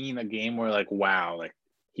haven't seen a game where like wow, like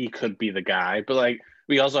he could be the guy, but like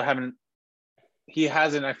we also haven't he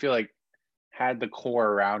hasn't, I feel like, had the core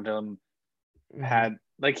around him, Mhm. had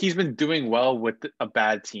like he's been doing well with a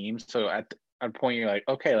bad team. So at a point you're like,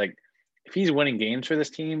 okay, like if he's winning games for this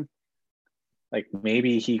team, like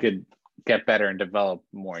maybe he could get better and develop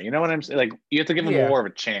more. You know what I'm saying? Like you have to give him Yeah, more of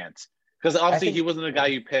a chance. Because I obviously he think. wasn't a guy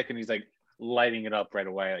you pick and he's like lighting it up right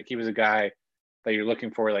away. Like he was a guy that you're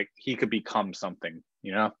looking for, like he could become something,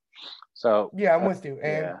 you know? So Yeah, I'm with you.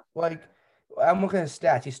 And yeah. like, I'm looking at his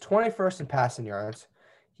stats. He's 21st in passing yards.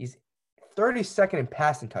 He's 32nd in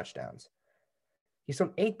passing touchdowns. He's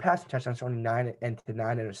thrown 8 passing touchdowns, only nine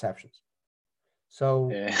interceptions. So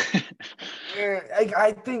Yeah. yeah,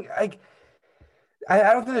 I think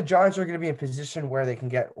I don't think the Giants are going to be in a position where they can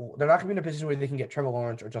get. They're not going to be in a position where they can get Trevor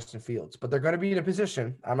Lawrence or Justin Fields, but they're going to be in a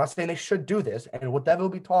position. I'm not saying they should do this, and what Devin will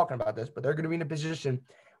be talking about this, but they're going to be in a position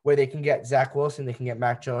where they can get Zach Wilson, they can get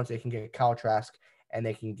Mac Jones, they can get Kyle Trask, and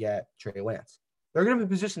they can get Trey Lance. They're going to be in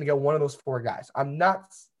a position to get one of those four guys. I'm not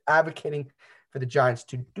advocating for the Giants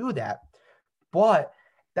to do that, but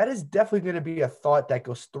that is definitely going to be a thought that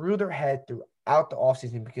goes through their head throughout the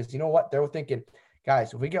offseason because you know what? They're thinking,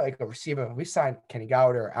 guys, if we get like a receiver, if we sign Kenny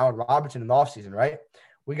Golladay or Allen Robinson in the offseason, right?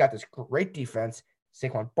 We got this great defense.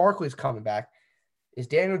 Saquon Barkley's coming back. Is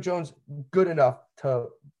Daniel Jones good enough to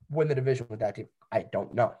win the division with that team? I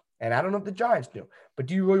don't know. And I don't know if the Giants do. But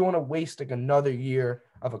do you really want to waste like another year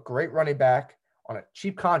of a great running back on a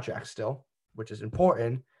cheap contract still, which is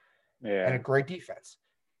important, and a Yeah. great defense?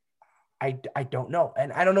 I don't know.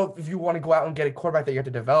 And I don't know if you want to go out and get a quarterback that you have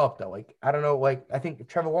to develop though. Like I don't know. Like I think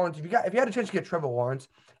Trevor Lawrence, if you had a chance to get Trevor Lawrence,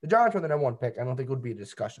 the Giants were the number one pick. I don't think it would be a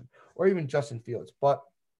discussion. Or even Justin Fields. But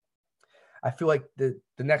I feel like the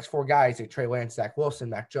next four guys, like Trey Lance, Zach Wilson,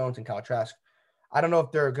 Mac Jones, and Kyle Trask, I don't know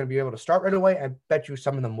if they're going to be able to start right away. I bet you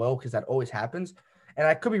some of them will because that always happens. And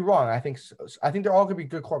I could be wrong. I think they're all going to be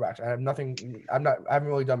good quarterbacks. I have nothing. I haven't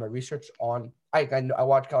really done my research on. I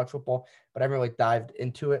watch college football, but I haven't really dived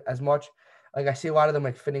into it as much. Like I see a lot of them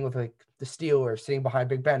like fitting with like the Steelers, sitting behind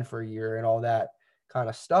Big Ben for a year and all that kind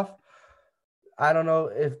of stuff. I don't know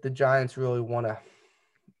if the Giants really want to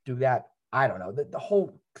do that. I don't know the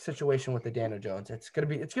whole situation with the Daniel Jones. It's gonna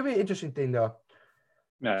be an interesting thing to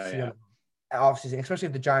No, see on yeah. the offseason, especially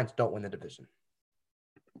if the Giants don't win the division.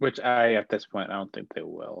 Which I at this point I don't think they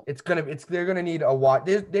will. They're gonna need a watch.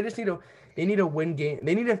 They just need a win game.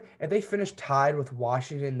 They need to if they finish tied with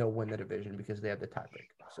Washington, they'll win the division because they have the tiebreak.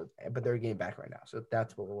 So, but they're a game back right now. So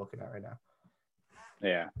that's what we're looking at right now.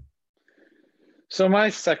 Yeah. So my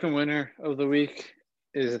second winner of the week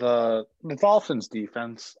is the Dolphins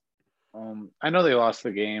defense. I know they lost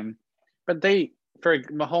the game, but they for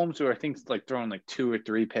Mahomes, who I think like throwing like 2 or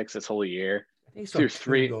 3 picks this whole year, I think he's threw on two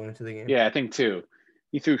three. going into the game. Yeah, I think two.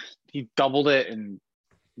 He doubled it and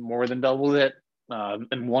more than doubled it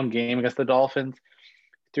in one game against the Dolphins.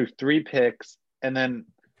 Threw 3 picks, and then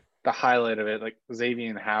the highlight of it, like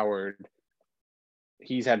Xavier Howard,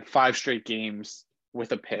 he's had 5 straight games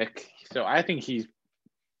with a pick. So I think he's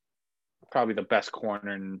probably the best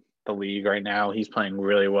corner in the league right now. He's playing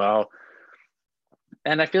really well.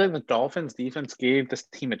 And I feel like the Dolphins defense gave this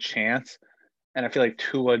team a chance. And I feel like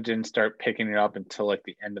Tua didn't start picking it up until like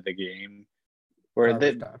the end of the game. Where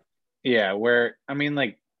Garbage the time. yeah, where I mean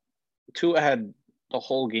like Tua had the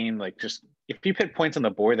whole game like just if he put points on the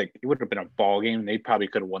board, like it would have been a ball game. They probably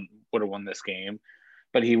would have won this game.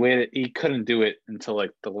 But he couldn't do it until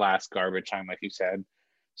like the last garbage time, like you said.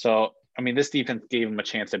 So I mean this defense gave him a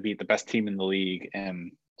chance to beat the best team in the league.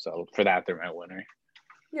 And so for that they're my winner.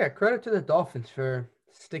 Yeah, credit to the Dolphins for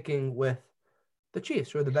sticking with the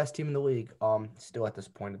Chiefs, who are the best team in the league. Still at this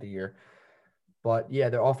point of the year. But yeah,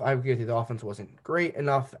 they're off. I agree with you. The offense wasn't great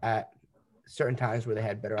enough at certain times where they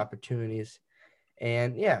had better opportunities.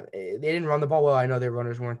 And yeah, they didn't run the ball well. I know their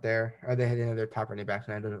runners weren't there, or they didn't have their top running backs.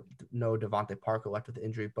 And I don't know Devontae Parker left with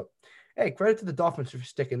injury, but hey, credit to the Dolphins for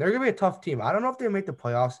sticking. They're gonna be a tough team. I don't know if they make the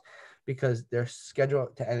playoffs because their schedule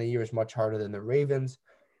to end the year is much harder than the Ravens,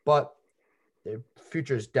 but their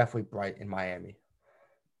future is definitely bright in Miami.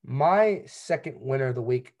 My second winner of the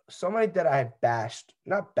week, somebody that I have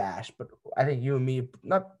not bashed, but I think you and me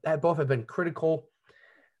not both have been critical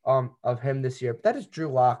of him this year. But that is Drew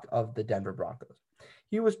Lock of the Denver Broncos.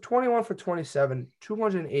 He was 21 for 27,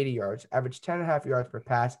 280 yards, averaged 10.5 yards per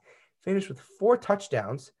pass, finished with 4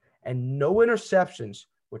 touchdowns and no interceptions,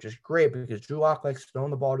 which is great because Drew Lock likes throwing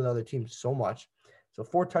the ball to the other team so much. So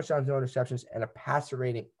 4 touchdowns, no interceptions, and a passer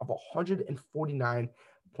rating of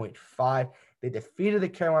 149.5. They defeated the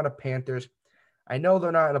Carolina Panthers. I know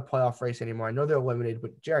they're not in a playoff race anymore. I know they're eliminated,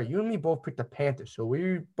 but Jared, you and me both picked the Panthers, so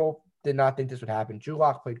we both did not think this would happen. Drew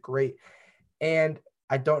Lock played great, and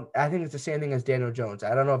I think it's the same thing as Daniel Jones.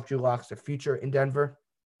 I don't know if Drew Lock's the future in Denver.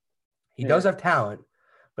 He does have talent,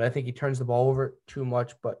 but I think he turns the ball over too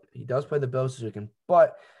much. But he does play the Bills this weekend.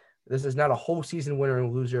 But this is not a whole season winner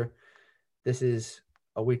and loser. This is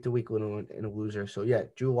a week-to-week winner and a loser. So, yeah,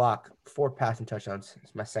 Drew Lock, 4 passing touchdowns.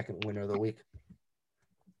 It's my second winner of the week.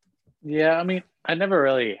 Yeah, I mean, I never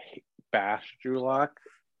really bashed Drew Lock.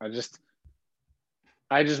 It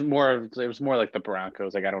was more like the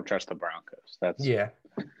Broncos. Like, I don't trust the Broncos. Yeah.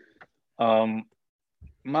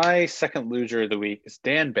 My second loser of the week is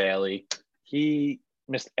Dan Bailey. He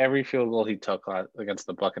missed every field goal he took against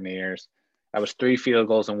the Buccaneers. That was 3 field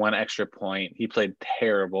goals and 1 extra point. He played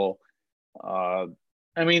terrible. I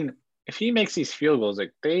mean, if he makes these field goals,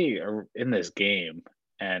 like, they are in this game,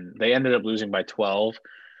 and they ended up losing by 12.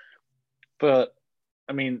 But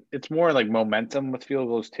I mean, it's more like momentum with field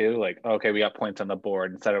goals too. Like, okay, we got points on the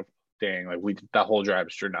board instead of dang, like we did that whole drive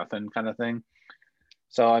just for nothing kind of thing.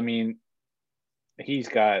 So I mean, I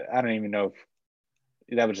don't even know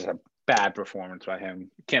if that was just a bad performance by him.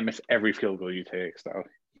 You can't miss every field goal you take, so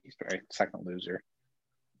he's my second loser.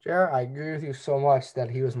 Jared, I agree with you so much that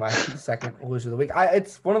he was my second loser of the week.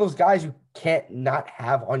 It's one of those guys you can't not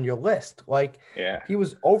have on your list. Like, he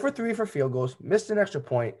was over 3 for field goals, missed an extra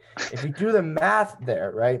point. If you do the math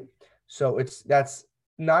there, right? So that's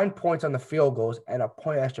 9 points on the field goals and a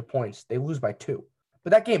point extra points. They lose by 2. But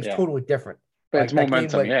that game's totally different. But like, it's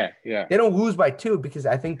momentum, yeah. They don't lose by 2 because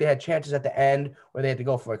I think they had chances at the end where they had to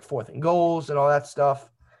go for like 4th and goals and all that stuff.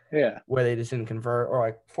 Yeah. Where they just didn't convert, or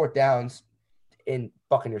like 4th downs in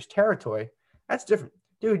Buccaneers territory. That's different.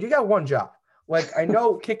 Dude, you got one job. Like, I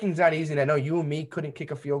know kicking's not easy, and I know you and me couldn't kick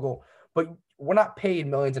a field goal, but we're not paid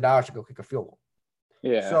millions of dollars to go kick a field goal.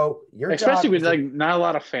 Yeah. So your especially with like not a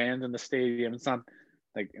lot of fans in the stadium. It's not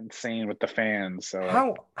like insane with the fans. So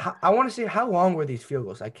how I want to see how long were these field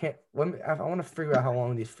goals? I want to figure out how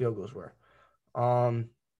long these field goals were.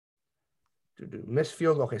 Missed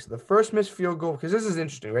field goal. Okay, so the first missed field goal, because this is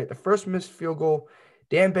interesting, right? The first missed field goal,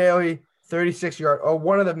 Dan Bailey, 36-yard. Oh,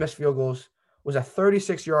 one of the missed field goals was a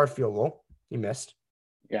 36-yard field goal. He missed.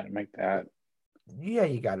 You got to make that. Yeah,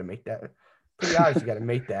 you got to make that. Pretty obvious you got to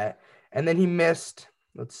make that. And then he missed,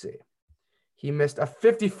 let's see. He missed a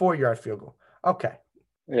 54-yard field goal. Okay.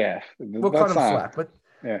 Yeah. We'll cut him slack. But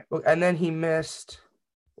yeah. And then he missed,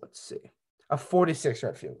 let's see, a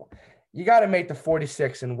 46-yard field goal. You got to make the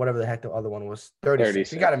 46 and whatever the heck the other one was,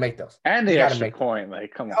 36. You got to make those. And the extra point.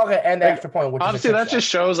 Like, come on. Okay, and the extra point. Which honestly, that just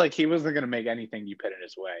shows like he wasn't going to make anything you put in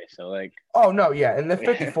his way. So, like. Oh, no, yeah. And the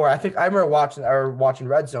 54, I remember watching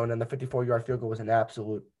Red Zone, and the 54-yard field goal was an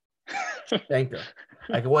absolute stinker.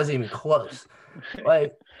 Like, it wasn't even close.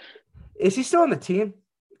 Like, is he still on the team?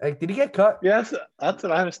 Like, did he get cut? Yeah, that's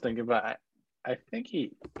what I was thinking about. I think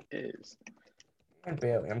he is. Dan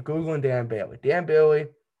Bailey. I'm Googling Dan Bailey. Dan Bailey.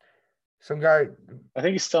 Some guy. I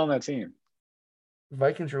think he's still on that team.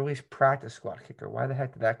 Vikings released practice squad kicker. Why the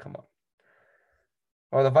heck did that come up?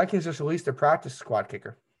 Oh, the Vikings just released their practice squad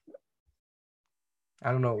kicker.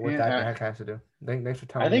 I don't know what that heck has to do. Thanks for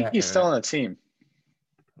telling me. I think he's still on the team.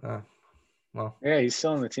 Well. Yeah, he's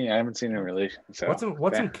still on the team. I haven't seen him release. So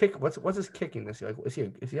what's his kicking this year? Like, is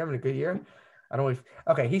he having a good year? I don't know.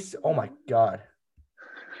 Okay, oh my God.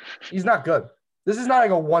 He's not good. This is not like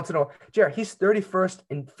a once in a while. Jared, he's 31st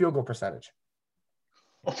in field goal percentage.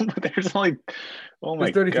 There's only, oh my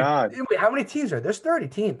God. Wait, how many teams are there? There's 30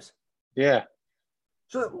 teams. Yeah.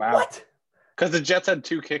 So what? Because the Jets had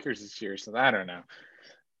 2 kickers this year, so I don't know.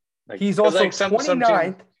 Like, he's also like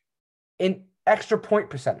 29th in extra point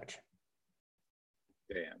percentage.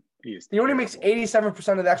 Damn. He only makes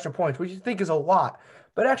 87% of the extra points, which you think is a lot.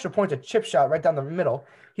 But extra points, a chip shot right down the middle.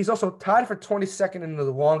 He's also tied for 22nd in the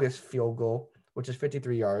longest field goal, which is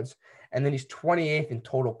 53 yards. And then he's 28th in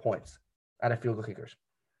total points out of field goal kickers.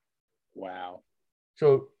 Wow.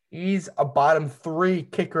 So he's a bottom 3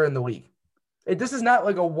 kicker in the league. This is not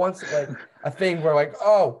like a thing where like,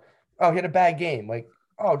 oh, he had a bad game. Like,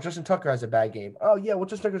 oh, Justin Tucker has a bad game. Oh, yeah, well,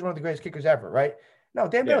 Justin Tucker's one of the greatest kickers ever, right? No,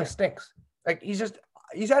 Dan Bailey stinks. Like, he's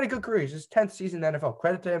had a good career. He's his 10th season in the NFL.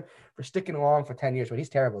 Credit to him for sticking along for 10 years, but he's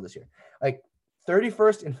terrible this year. Like,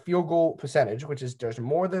 31st in field goal percentage, which is that's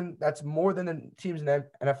more than the teams in the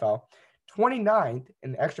NFL. 29th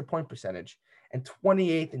in extra point percentage, and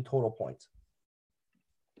 28th in total points.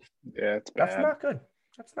 Yeah, it's bad.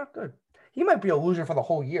 That's not good. He might be a loser for the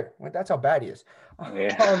whole year. Like, that's how bad he is.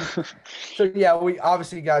 Yeah. So yeah, we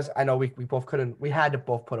obviously, guys, I know we both couldn't. We had to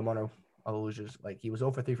both put him on our losers. Like, he was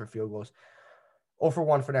 0 for 3 for field goals. 0 for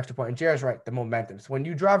 1 for an extra point. And Jared's right, the momentum. So when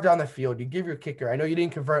you drive down the field, you give your kicker, I know you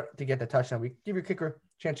didn't convert to get the touchdown, but you give your kicker a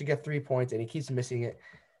chance to get 3 points and he keeps missing it.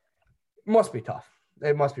 It must be tough.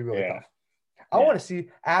 It must be really tough. I want to see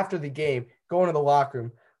after the game, going to the locker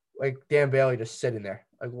room, like Dan Bailey just sitting there.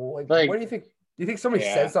 Like what do you think? Do you think somebody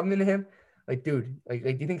said something to him? Like, dude, like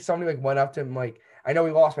do you think somebody like went up to him like, I know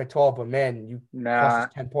we lost by 12, but man, you cost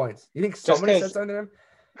us 10 points. Do you think somebody said something to him?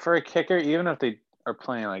 For a kicker, even if they are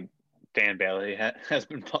playing like Dan Bailey has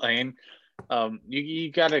been playing,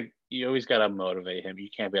 you always gotta motivate him. You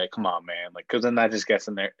can't be like, come on, man, like, because then that just gets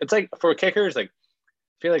in there. It's like for kickers, like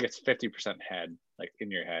I feel like it's 50% head, like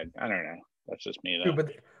in your head. I don't know. That's just me though.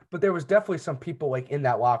 Dude, but there was definitely some people like in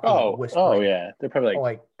that locker room whispering. Oh yeah, they're probably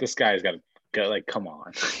like this guy's got to go. Like, come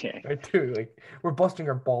on, yeah. Dude, like we're busting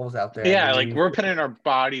our balls out there. Yeah, like we're putting our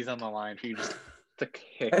bodies on the line for you just to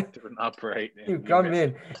kick through an upright. You come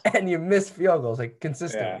in and you miss field goals like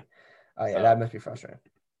consistently. Oh yeah, that must be frustrating.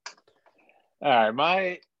 All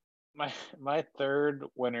right, my third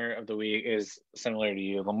winner of the week is similar to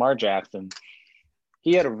you, Lamar Jackson.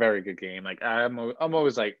 He had a very good game. Like I'm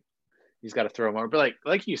always like, he's got to throw more, but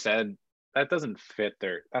like you said, that doesn't fit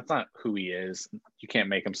there. That's not who he is. You can't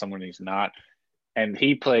make him someone he's not. And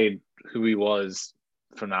he played who he was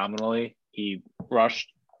phenomenally. He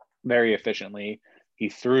rushed very efficiently. He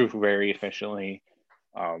threw very efficiently.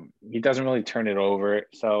 He doesn't really turn it over.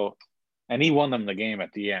 So, and he won them the game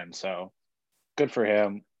at the end. So good for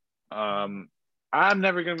him. I don't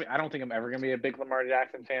think I'm ever gonna be a big Lamar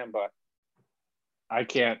Jackson fan, but I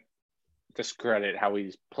can't discredit how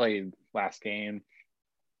he's played last game.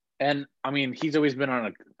 And I mean, he's always been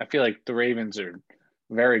I feel like the Ravens are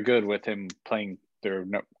very good with him playing their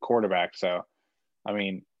quarterback. So, I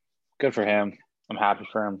mean, good for him. I'm happy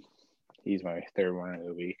for him. He's my third winner of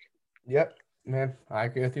the week. Yep, man, I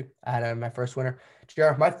agree with you. I had my first winner.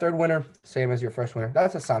 Jared, my third winner, same as your first winner.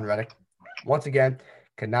 That's Haason Reddick. Once again,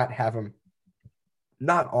 could not have him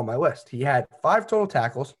not on my list. He had 5 total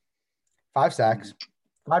tackles, 5 sacks,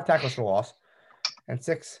 5 tackles for loss, and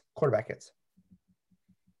 6 quarterback hits.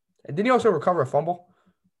 And did he also recover a fumble?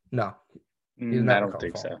 No. I don't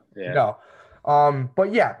think so. Yeah. No.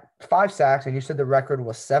 But yeah, 5 sacks, and you said the record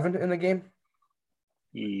was 7 in the game?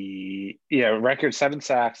 Yeah, record 7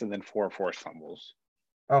 sacks and then 4 forced fumbles.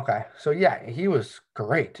 Okay. So yeah, he was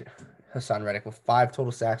great. Haason Reddick with 5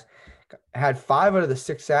 total sacks. Had 5 out of the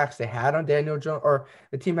 6 sacks they had on Daniel Jones, or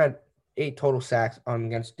the team had 8 total sacks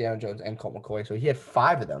against Daniel Jones and Colt McCoy. So he had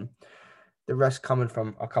 5 of them. The rest coming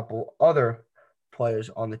from a couple other players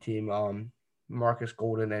on the team, Marcus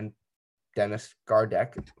Golden and Dennis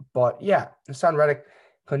Gardeck. But yeah, Haason Reddick,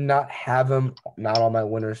 could not have him not on my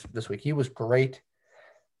winners this week. He was great.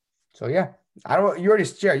 So yeah,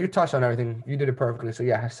 you touched on everything. You did it perfectly. So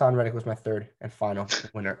yeah, Haason Reddick was my third and final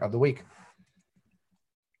winner of the week.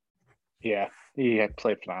 Yeah, he had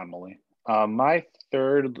played phenomenally. My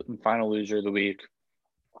third and final loser of the week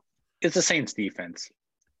is the Saints defense.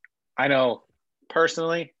 I know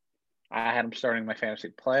personally, I had him starting my fantasy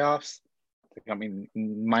playoffs. I mean,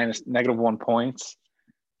 -1 points,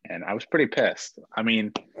 and I was pretty pissed. I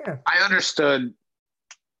mean, I understood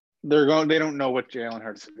they don't know what Jalen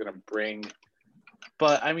Hurts is going to bring,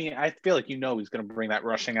 but I mean, I feel like he's going to bring that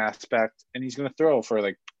rushing aspect, and he's going to throw for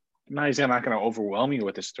he's not going to overwhelm you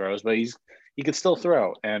with his throws, but he could still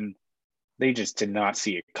throw, and they just did not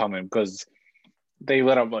see it coming because they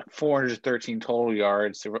let up 413 total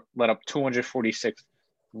yards. They let up 246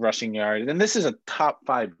 rushing yards. And this is a top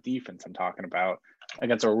 5 defense I'm talking about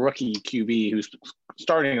against a rookie QB who's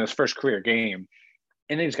starting his first career game.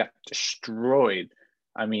 And they just got destroyed.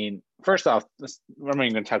 I mean, first off, I'm not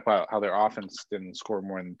even going to talk about how their offense didn't score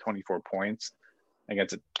more than 24 points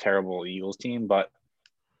against a terrible Eagles team, but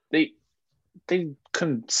they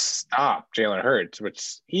couldn't stop Jalen Hurts,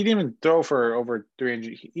 which he didn't even throw for over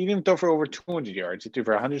 300. He didn't even throw for over 200 yards. He threw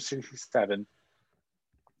for 167.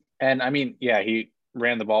 And I mean, yeah, he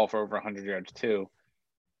ran the ball for over 100 yards too.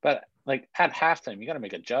 But at halftime, you got to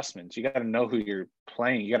make adjustments. You got to know who you're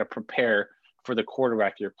playing. You got to prepare for the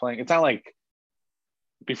quarterback you're playing. It's not like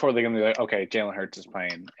before they're going to be like, okay, Jalen Hurts is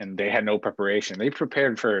playing, and they had no preparation. They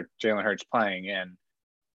prepared for Jalen Hurts playing, and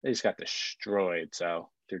they just got destroyed. So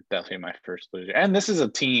they're definitely my first loser. And this is a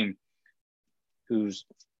team who's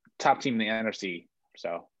top team in the NFC.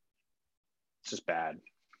 So it's just bad.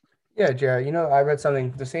 Yeah, Jared, I read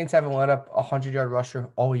something. The Saints haven't let up a 100-yard rusher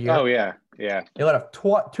all year. Oh, yeah. Yeah. They let up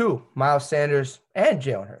 2, Miles Sanders and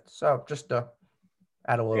Jalen Hurts. So just to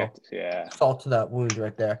add a little salt to that wound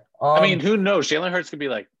right there. I mean, who knows? Jalen Hurts could be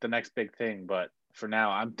the next big thing. But for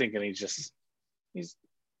now, I'm thinking he's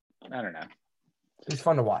I don't know. He's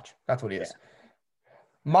fun to watch. That's what he is.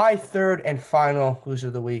 My third and final loser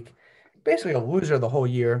of the week, basically a loser of the whole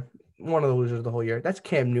year, one of the losers of the whole year. That's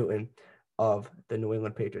Cam Newton of the New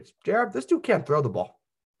England Patriots. Jared, this dude can't throw the ball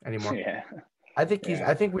anymore. Yeah, I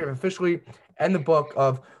yeah, think we have officially end the book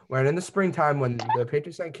of when in the springtime when the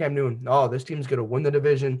Patriots signed Cam Newton. Oh, this team's gonna win the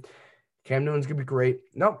division. Cam Newton's gonna be great.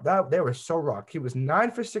 No, that they were so wrong. He was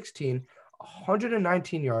 9 for 16,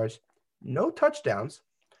 119 yards, no touchdowns,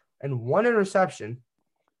 and one interception.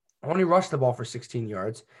 Only rushed the ball for 16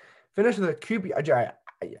 yards. Finished with a QB.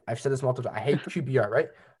 I've said this multiple times. I hate QBR, right?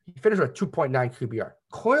 He finished with a 2.9 QBR.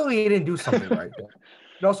 Clearly, he didn't do something right there.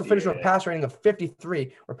 He also finished with a yeah, passer rating of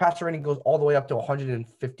 53, where passer rating goes all the way up to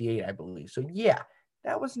 158, I believe. So, yeah,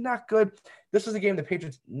 that was not good. This was a game the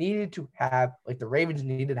Patriots needed to have, like the Ravens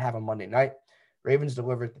needed to have on Monday night. Ravens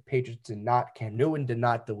delivered. The Patriots did not. Cam Newton did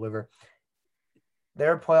not deliver.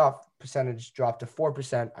 Their playoff percentage dropped to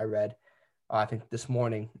 4%, I read. I think this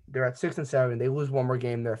morning they're at 6-7. They lose one more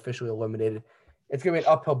game, they're officially eliminated. It's gonna be an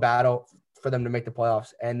uphill battle for them to make the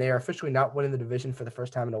playoffs, and they are officially not winning the division for the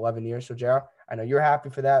first time in 11 years. So, Jared, I know you're happy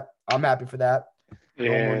for that. I'm happy for that. No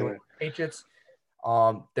more New yeah. England Patriots.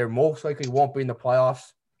 They're most likely won't be in the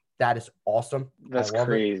playoffs. That is awesome. I That's love it.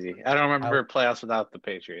 crazy. I don't I, remember playoffs without the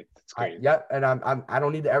Patriots. It's crazy. yeah, and I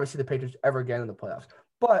don't need to ever see the Patriots ever again in the playoffs.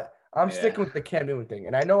 But I'm Yeah. sticking with the Cam Newton thing.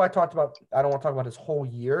 And I know I talked about I don't want to talk about his whole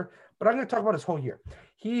year, but I'm going to talk about his whole year.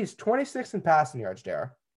 He's 26 in passing yards,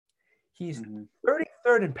 Dara. He's Hmm.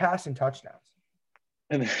 33rd in passing touchdowns.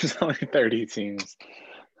 And there's only 30 teams.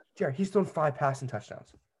 Dara, he's thrown 5 passing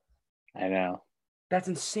touchdowns. I know. That's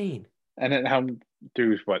insane. And then how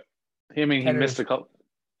dude what? I mean, he 10 missed a couple.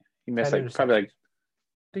 He missed 10 like probably interceptions. like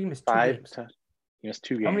I think he missed 2 five. games. He missed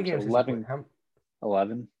two How many games. games has he played?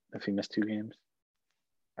 11 if he missed 2 games.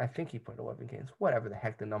 I think he played 11 games. Whatever the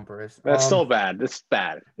heck the number is. That's still bad. That's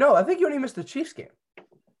bad. No, I think he only missed the Chiefs game.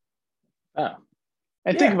 Oh.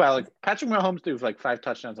 And think Yeah. about it, like Patrick Mahomes threw like 5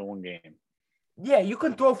 touchdowns in one game. Yeah, you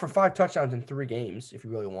can throw for 5 touchdowns in 3 games if you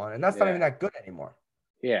really want. And that's not Yeah. even that good anymore.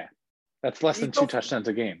 Yeah. That's less He than threw 2 touchdowns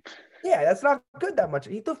a game. Yeah, that's not good that much.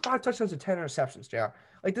 He threw 5 touchdowns and 10 interceptions, yeah.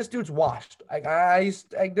 Like this dude's washed.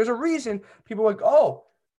 There's a reason people are like, oh,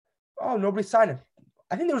 nobody signed him.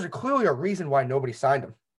 I think there was clearly a reason why nobody signed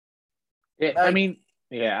him. Yeah, I Like, mean,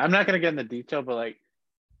 yeah, I'm not gonna get into detail, but like,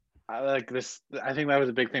 I like this. I think that was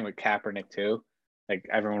a big thing with Kaepernick too. Like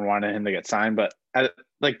everyone wanted him to get signed, but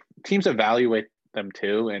like teams evaluate them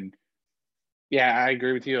too. And yeah, I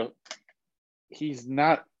agree with you. He's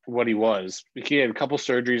not what he was. He had a couple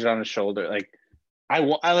surgeries on his shoulder. Like I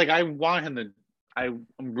want him to. I'm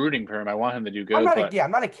rooting for him. I want him to do good. I'm not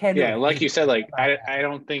a Cam Yeah, Newton like you hater. said, like I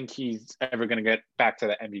don't think he's ever gonna get back to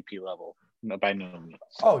the MVP level. No, by no means.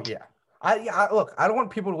 Oh yeah. Look, I don't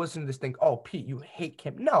want people to listen to this think, oh, Pete, you hate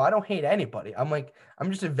Cam. No, I don't hate anybody. I'm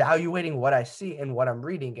just evaluating what I see and what I'm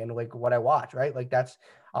reading and like what I watch, right? Like that's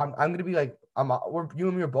I'm gonna be like you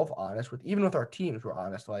and me are both honest with even with our teams, we're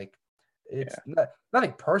honest. Like it's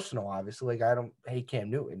nothing personal, obviously. Like I don't hate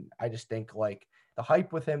Cam Newton. I just think like the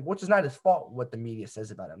hype with him, which is not his fault what the media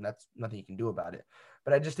says about him. That's nothing you can do about it.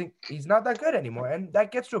 But I just think he's not that good anymore. And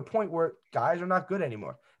that gets to a point where guys are not good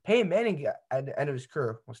anymore. Peyton Manning at the end of his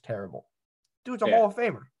career was terrible. Dude's a Hall of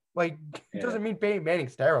Famer. Like, it doesn't mean Peyton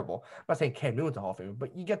Manning's terrible. I'm not saying Cam Newton's a Hall of Famer,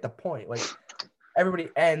 but you get the point. Like, everybody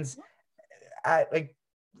ends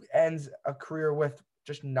a career with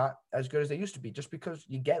just not as good as they used to be, just because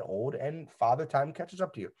you get old and father time catches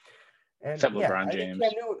up to you. And Except yeah, LeBron I think James.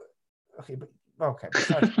 Cam Newton.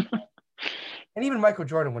 Besides, and even Michael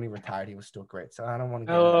Jordan, when he retired, he was still great. So I don't want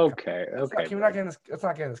to get into that. We're not getting this. Let's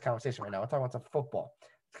not get in this conversation right now. We're talking about some football.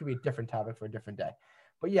 This could be a different topic for a different day.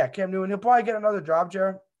 But yeah, Cam Newton, he'll probably get another job,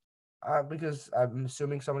 Jared, because I'm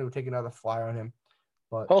assuming somebody would take another flyer on him.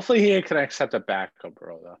 But hopefully he can accept a backup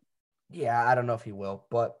role, though. Yeah, I don't know if he will,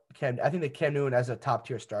 but I think that Cam Newton as a top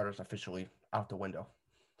tier starter is officially out the window.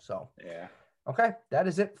 So yeah. Okay, that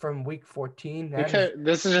is it from week 14.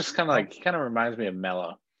 This is just kind of like he kind of reminds me of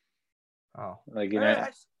Melo. Oh, like you know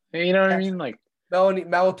what I mean? Like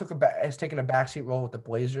Melo has taken a backseat role with the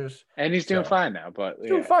Blazers, and he's doing fine now. But he's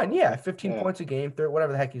doing fine. Yeah, 15 points a game,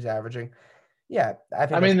 whatever the heck he's averaging. Yeah,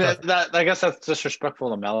 I mean that I guess that's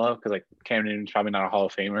disrespectful to Melo because like Cam Newton's probably not a Hall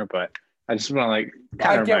of Famer, but I just want to like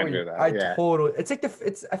kind of remind you of that. Totally. It's like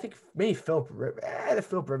I think maybe the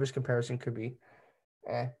Philip Rivers comparison could be.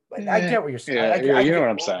 But I get what you're saying. You know what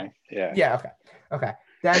I'm saying. Yeah. Yeah. Okay.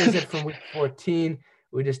 That is it from week 14.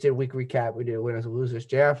 We just did week recap. We did winners and losers.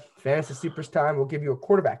 Jeff, fantasy sleepers time. We'll give you a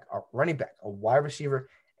quarterback, a running back, a wide receiver,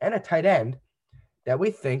 and a tight end that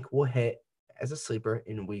we think will hit as a sleeper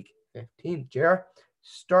in week 15. Jared,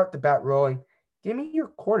 start the bat rolling. Give me your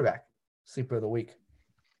quarterback sleeper of the week.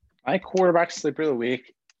 My quarterback sleeper of the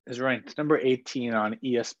week is ranked number 18 on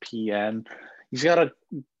ESPN. He's got a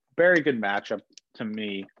very good matchup to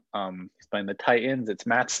me. He's playing the Titans. It's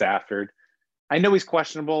Matt Stafford. I know he's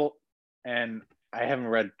questionable, and I haven't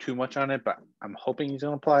read too much on it, but I'm hoping he's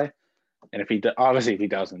going to play. And obviously if he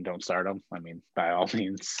doesn't, don't start him. I mean, by all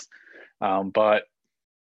means. But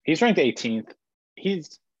he's ranked 18th.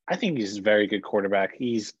 I think he's a very good quarterback.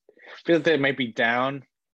 Feels like they might be down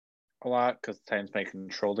a lot because the Titans might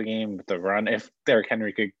control the game with the run. If Derrick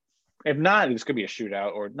Henry could, if not, this could be a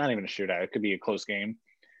shootout, or not even a shootout. It could be a close game.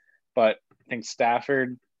 But I think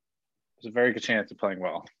Stafford has a very good chance of playing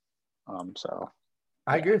well.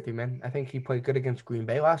 I agree with you, man. I think he played good against Green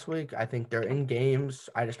Bay last week. I think they're in games.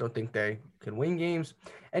 I just don't think they can win games.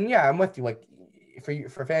 And yeah, I'm with you. Like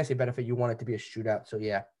for fantasy benefit, you want it to be a shootout. So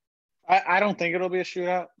yeah. I don't think it'll be a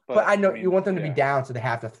shootout, but I know you want them to be down, so they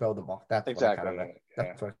have to throw the ball. That's exactly what I kind of meant.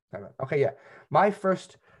 That's what I kind of meant. Okay, yeah. My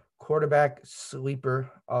first quarterback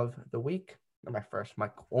sleeper of the week, not my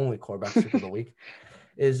only quarterback sleeper of the week,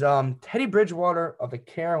 is Teddy Bridgewater of the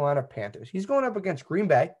Carolina Panthers. He's going up against Green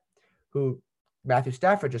Bay, who Matthew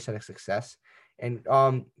Stafford just had a success, and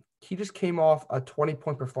he just came off a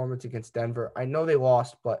 20-point performance against Denver. I know they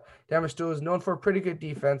lost, but Denver still is known for a pretty good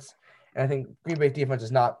defense. And I think Green Bay's defense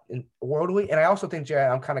is not worldly. And I also think, Jay,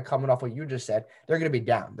 I'm kind of coming off what you just said. They're going to be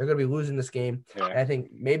down. They're going to be losing this game. Yeah. And I think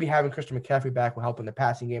maybe having Christian McCaffrey back will help in the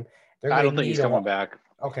passing game. I don't think he's coming back.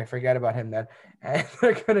 Okay, forget about him then. And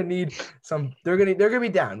they're going to need some. They're going to be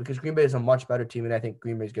down because Green Bay is a much better team, and I think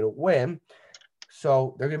Green Bay is going to win.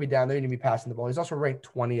 So they're going to be down. They're going to be passing the ball. He's also ranked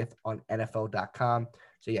 20th on NFL.com.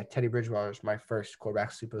 So yeah, Teddy Bridgewater is my first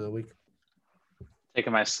quarterback sleeper of the week.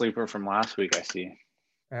 Taking my sleeper from last week, I see.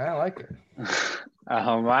 I like it.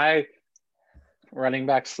 My running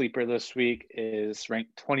back sleeper this week is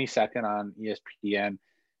ranked 22nd on ESPN,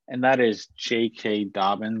 and that is J.K.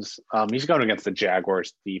 Dobbins. He's going against the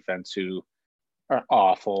Jaguars defense, who are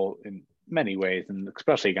awful in many ways, and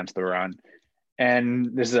especially against the run.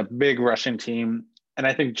 And this is a big rushing team, and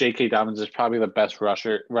I think J.K. Dobbins is probably the best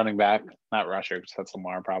running back, not rusher, because that's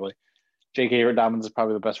Lamar probably. J.K. Dobbins is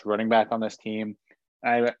probably the best running back on this team.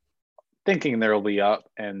 Thinking they'll be up,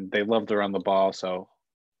 and they love to run the ball. So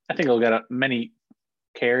I think he'll get many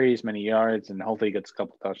carries, many yards, and hopefully he gets a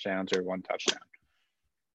couple touchdowns or one touchdown.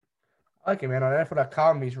 I like it, man. On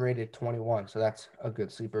NFL.com, he's rated 21, so that's a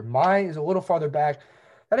good sleeper. Mine is a little farther back.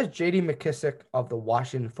 That is J.D. McKissick of the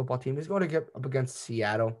Washington football team. He's going to get up against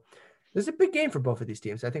Seattle. This is a big game for both of these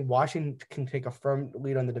teams. I think Washington can take a firm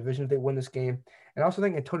lead on the division if they win this game. And I also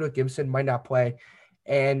think Antonio Gibson might not play.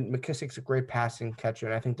 And McKissick's a great passing catcher,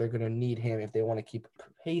 and I think they're going to need him if they want to keep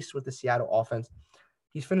pace with the Seattle offense.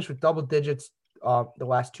 He's finished with double digits the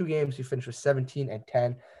last two games. He finished with 17 and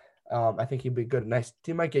 10. I think he'd be good. Nice.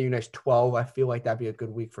 He might get you a nice 12. I feel like that'd be a good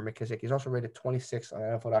week for McKissick. He's also rated 26 on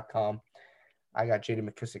NFL.com. I got J.D.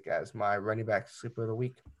 McKissick as my running back sleeper of the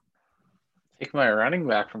week. Take my running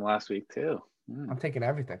back from last week, too. I'm taking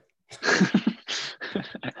everything.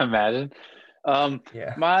 Imagine.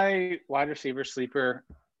 My wide receiver sleeper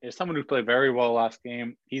is someone who played very well last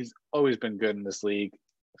game. He's always been good in this league,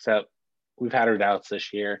 except we've had our doubts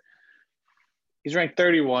this year. He's ranked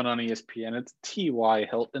 31 on ESPN. It's T.Y.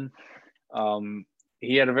 Hilton.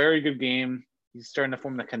 He had a very good game. He's starting to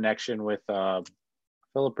form the connection with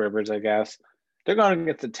Phillip Rivers, I guess. They're going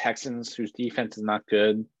against the Texans, whose defense is not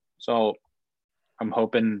good. So I'm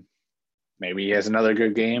hoping maybe he has another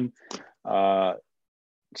good game.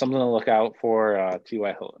 Something to look out for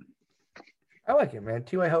T.Y. Hilton. I like it, man.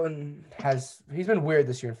 T.Y. Hilton he's been weird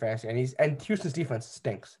this year in fantasy, and Houston's defense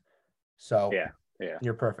stinks. So yeah,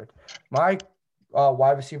 you're perfect. My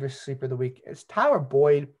wide receiver sleeper of the week is Tyler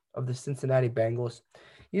Boyd of the Cincinnati Bengals.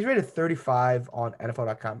 He's rated 35 on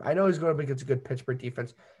NFL.com. I know he's going up against a good Pittsburgh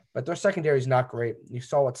defense, but their secondary is not great. You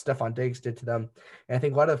saw what Stephon Diggs did to them, and I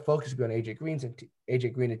think a lot of the focus will be on AJ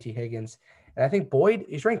Green and T. Higgins. And I think Boyd,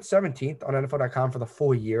 he's ranked 17th on NFL.com for the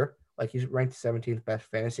full year. Like, he's ranked 17th best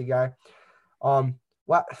fantasy guy.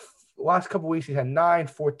 Last couple weeks, he's had 9,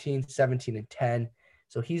 14, 17, and 10.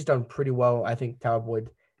 So he's done pretty well. I think Tyler Boyd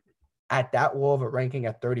at that low of a ranking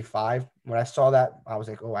at 35. When I saw that, I was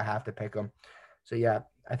like, oh, I have to pick him. So, yeah,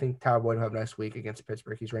 I think Tyler Boyd will have a nice week against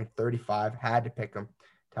Pittsburgh. He's ranked 35. Had to pick him.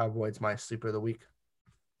 Tyler Boyd's my sleeper of the week.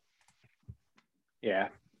 Yeah,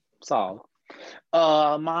 solid.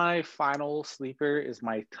 My final sleeper is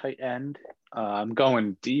my tight end. I'm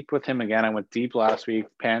going deep with him again. I went deep last week,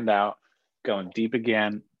 panned out, going deep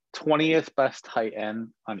again. 20th best tight end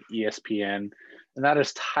on ESPN, and that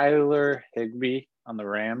is Tyler Higbee on the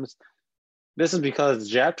Rams. This is because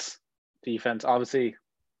Jets defense, obviously,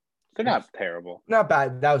 They're not terrible. Not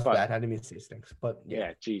bad. That was But, bad. I didn't mean to say stinks, but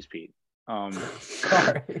yeah, geez, Pete.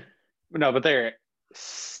 Sorry. No, but they're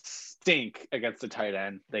stink against the tight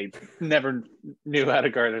end. They never knew how to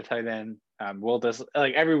guard a tight end. Will Disley,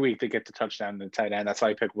 like every week they get the touchdown to the tight end. That's why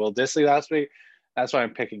I picked Will Disley last week. That's why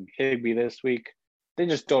I'm picking Higbee this week. They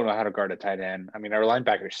just don't know how to guard a tight end. I mean, our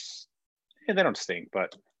linebackers, they don't stink,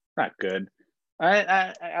 but not good.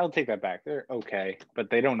 I'll take that back. They're okay, but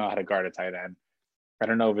they don't know how to guard a tight end. I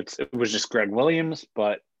don't know if it was just Greg Williams,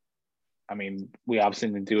 but I mean, we obviously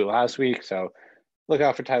didn't do it last week, so look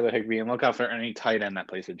out for Tyler Higbee and look out for any tight end that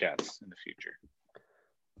plays the Jets in the future.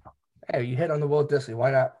 Hey, you hit on the Will Disley. Why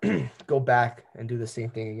not go back and do the same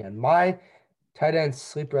thing again? My tight end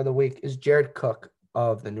sleeper of the week is Jared Cook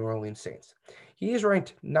of the New Orleans Saints. He is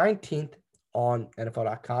ranked 19th on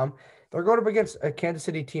NFL.com. They're going up against a Kansas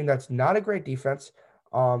City team that's not a great defense,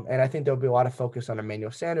 and I think there'll be a lot of focus on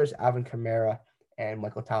Emmanuel Sanders, Alvin Kamara, and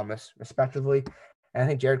Michael Thomas, respectively. And I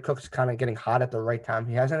think Jared Cook's kind of getting hot at the right time.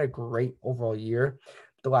 He hasn't had a great overall year.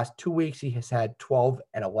 The last 2 weeks, he has had 12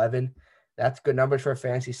 and 11. That's good numbers for a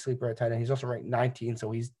fantasy sleeper at tight end. He's also ranked 19,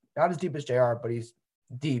 so he's not as deep as JR, but he's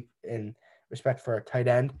deep in respect for a tight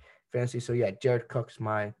end fantasy. So, yeah, Jared Cook's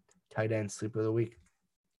my tight end sleeper of the week.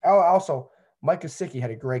 Oh, also, Mike Gesicki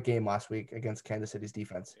had a great game last week against Kansas City's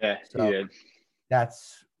defense. Yeah, so he did.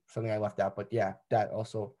 That's something I left out. But, yeah, that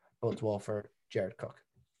also bodes well for Jared Cook.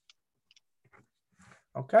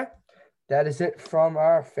 Okay. That is it from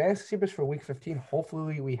our fantasy sleepers for week 15.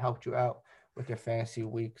 Hopefully, we helped you out with your fantasy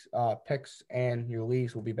weeks picks and your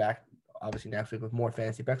leagues. We'll be back, obviously, next week with more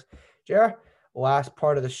fantasy picks. JR, last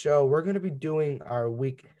part of the show, we're going to be doing our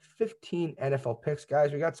week 15 NFL picks.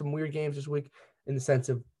 Guys, we got some weird games this week in the sense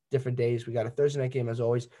of different days. We got a Thursday night game, as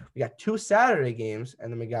always. We got 2 Saturday games,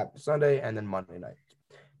 and then we got Sunday and then Monday night.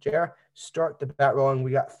 JR, start the bat rolling.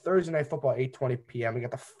 We got Thursday night football, 8:20 p.m. We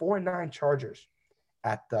got the 4-9 Chargers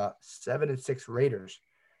at the 7-6 Raiders.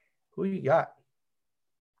 Who you got?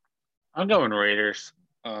 I'm going Raiders.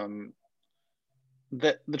 The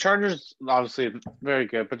Chargers obviously very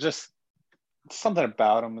good, but just something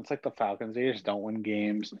about them. It's like the Falcons; they just don't win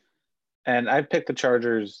games. And I picked the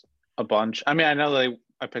Chargers a bunch. I mean, I know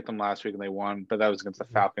I picked them last week and they won, but that was against the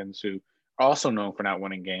Falcons, who are also known for not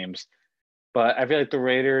winning games. But I feel like the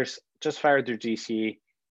Raiders just fired their DC.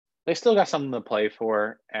 They still got something to play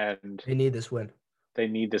for, and they need this win. They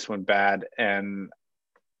need this one bad, and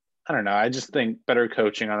I don't know. I just think better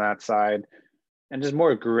coaching on that side and just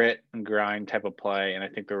more grit and grind type of play. And I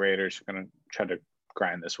think the Raiders are going to try to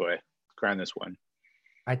grind this win.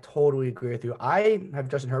 I totally agree with you. I have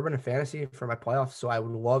Justin Herbert in fantasy for my playoffs, so I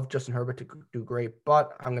would love Justin Herbert to do great,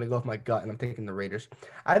 but I'm going to go with my gut, and I'm taking the Raiders.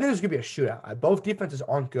 I think there's going to be a shootout. Both defenses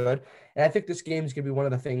aren't good, and I think this game is going to be one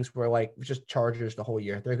of the things where, like, it's just Chargers the whole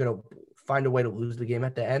year. They're going to find a way to lose the game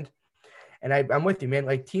at the end. And I'm with you, man.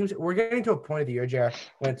 Like, teams, we're getting to a point of the year, Jared,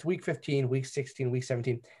 when it's week 15, week 16, week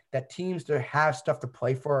 17, that teams that have stuff to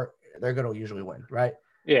play for, they're going to usually win, right?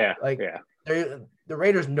 Yeah. Like, yeah. The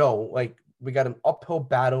Raiders know, like, we got an uphill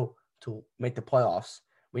battle to make the playoffs.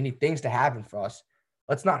 We need things to happen for us.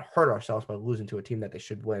 Let's not hurt ourselves by losing to a team that they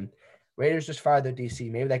should win. Raiders just fired their DC.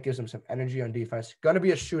 Maybe that gives them some energy on defense. Going to be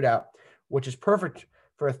a shootout, which is perfect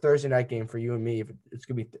for a Thursday night game for you and me. If it's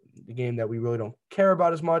going to be the game that we really don't care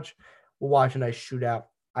about as much, we'll watch a nice shootout.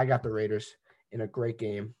 I got the Raiders in a great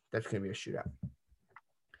game. That's going to be a shootout.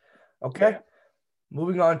 Okay. Yeah.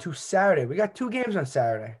 Moving on to Saturday. We got 2 games on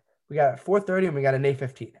Saturday. We got at 4:30 and we got an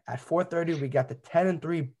 8:15. At 4:30, we got the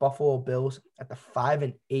 10-3 Buffalo Bills at the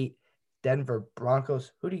 5-8 Denver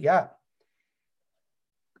Broncos. Who do you got?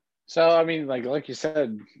 So, I mean, like you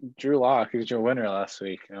said, Drew Lock, he was your winner last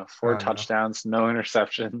week. 4 touchdowns, no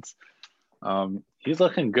interceptions. He's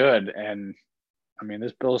looking good, and I mean,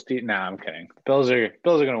 this Bills team. Nah, I'm kidding. Bills are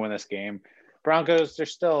going to win this game. Broncos, they're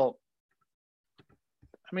still.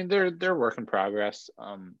 I mean, they're work in progress.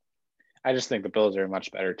 I just think the Bills are a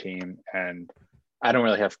much better team, and I don't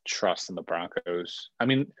really have trust in the Broncos. I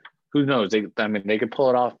mean, who knows? They could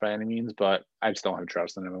pull it off by any means, but I just don't have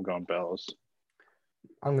trust in them. I'm going Bills.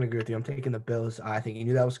 I'm going to agree with you. I'm taking the Bills. I think you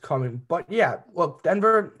knew that was coming. But, yeah, look,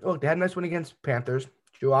 Denver, they had a nice win against Panthers.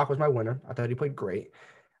 Drew Lock was my winner. I thought he played great.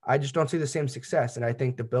 I just don't see the same success, and I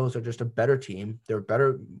think the Bills are just a better team. They're a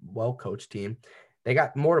better, well-coached team. They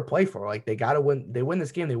got more to play for. Like, they got to win. They win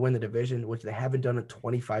this game, they win the division, which they haven't done in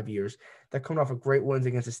 25 years. They're coming off of great wins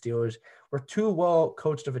against the Steelers. We're too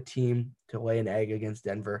well-coached of a team to lay an egg against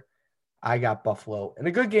Denver. I got Buffalo in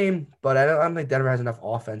a good game, but I don't think Denver has enough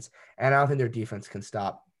offense, and I don't think their defense can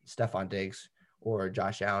stop Stephon Diggs or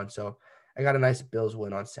Josh Allen. So I got a nice Bills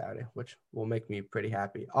win on Saturday, which will make me pretty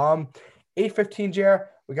happy. 8:15, JR,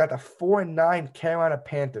 we got the 4-9 Carolina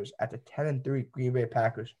Panthers at the 10-3 Green Bay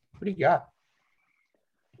Packers. What do you got?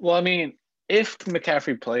 Well, I mean, if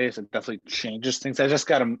McCaffrey plays, it definitely changes things. I just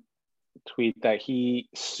got a tweet that he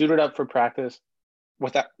suited up for practice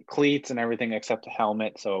without cleats and everything except a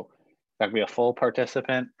helmet, so that could be a full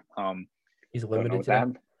participant. He's Don't know limited what today.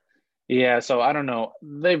 that. Yeah, so I don't know.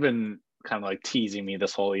 They've been kind of like teasing me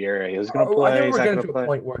this whole year. He was going to I play. think He's we're not getting going to to a play.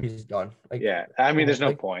 point where he's done. Like, Yeah, I mean, there's no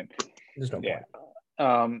like, point. there's no Yeah.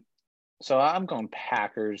 point. So I'm going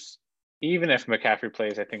Packers. Even if McCaffrey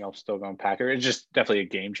plays, I think I'll still go Packers. It's just definitely a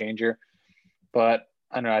game changer. But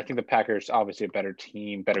I don't know. I think the Packers obviously a better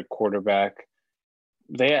team, better quarterback.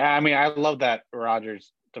 I love that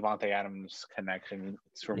Rodgers Devontae Adams connection.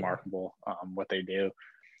 It's remarkable what they do.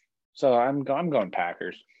 So I'm going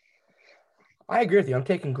Packers. I agree with you. I'm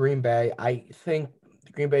taking Green Bay. I think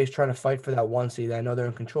Green Bay is trying to fight for that 1 seed. I know they're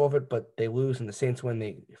in control of it, but they lose and the Saints win.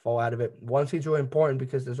 They fall out of it. 1 seed's really important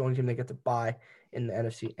because there's only team they get to buy in the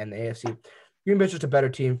NFC and the AFC. Green Bay's just a better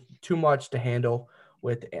team. Too much to handle.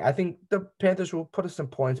 I think the Panthers will put us some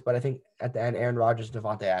points, but I think at the end, Aaron Rodgers,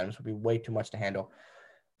 Devontae Adams will be way too much to handle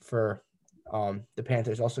for the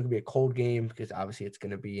Panthers. Also, going to be a cold game because obviously it's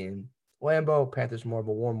going to be in Lambeau. Panthers more of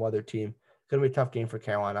a warm weather team. Going to be a tough game for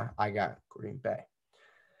Carolina. I got Green Bay.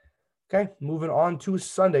 Okay, moving on to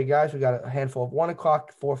Sunday, guys. We got a handful of 1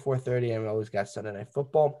 o'clock, 4:30, and we always got Sunday Night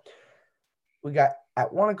Football. We got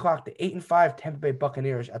at 1 o'clock the 8-5 Tampa Bay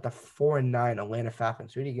Buccaneers at the 4-9 Atlanta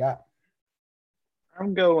Falcons. Who do you got?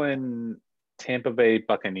 I'm going Tampa Bay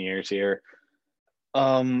Buccaneers here.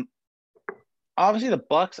 Obviously the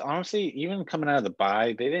Bucks, honestly, even coming out of the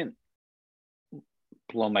bye, they didn't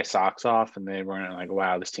blow my socks off, and they weren't like,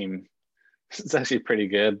 wow, this team is actually pretty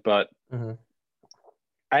good. But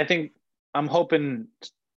I think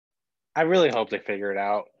I really hope they figure it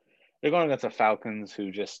out. They're going against the Falcons,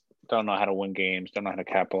 who just don't know how to win games, don't know how to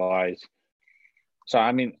capitalize. So,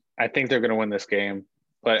 I mean, I think they're going to win this game.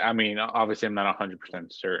 But, I mean, obviously I'm not 100%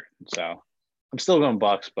 certain. So, I'm still going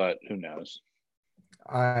Bucks, but who knows?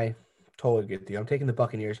 I totally get you. I'm taking the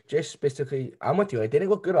Buccaneers. Just basically, I'm with you. They didn't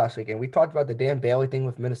look good last weekend. We talked about the Dan Bailey thing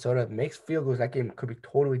with Minnesota. It makes field goals. That game could be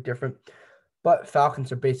totally different. But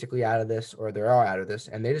Falcons are basically out of this, or they are out of this,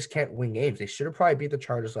 and they just can't win games. They should have probably beat the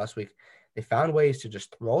Chargers last week. They found ways to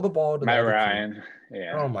just throw the ball to the Matt other Ryan, team.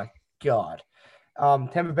 yeah. Oh, my God.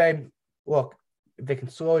 Tampa Bay, look, if they can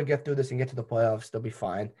slowly get through this and get to the playoffs, they'll be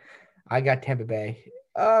fine. I got Tampa Bay.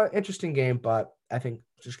 Interesting game, but I think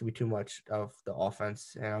it's just going to be too much of the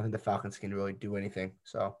offense, and I don't think the Falcons can really do anything.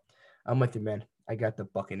 So I'm with you, man. I got the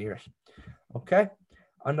Buccaneers. Okay.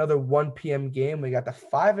 Another 1 p.m. game. We got the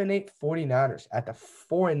 5-8 49ers at the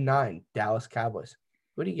 4-9 Dallas Cowboys.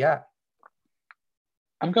 Who do you got?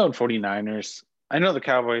 I'm going 49ers. I know the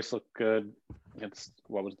Cowboys look good against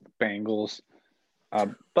the Bengals.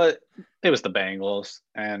 But it was the Bengals.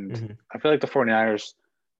 And I feel like the 49ers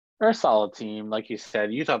are a solid team. Like you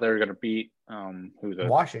said, you thought they were going to beat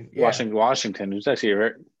Washington, who's actually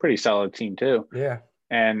a pretty solid team too. Yeah.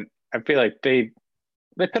 And I feel like they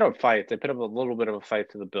put up fights. They put up a little bit of a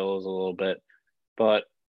fight to the Bills a little bit. But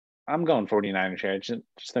I'm going 49ers here. I just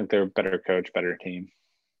think they're a better coach, better team.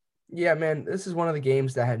 Yeah, man, this is one of the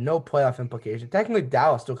games that had no playoff implications. Technically,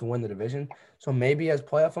 Dallas still can win the division, so maybe it has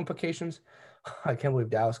playoff implications. I can't believe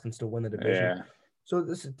Dallas can still win the division. Yeah. So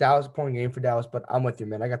this is Dallas, point game for Dallas, but I'm with you,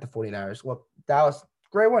 man. I got the 49ers. Look, Dallas,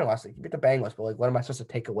 great win last week. You beat the Bengals, but, like, what am I supposed to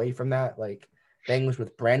take away from that? Like, Bengals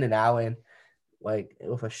with Brandon Allen, like,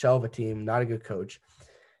 with a shell of a team, not a good coach.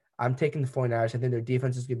 I'm taking the 49ers. I think their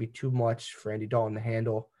defense is going to be too much for Andy Dalton to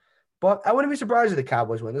handle. But I wouldn't be surprised if the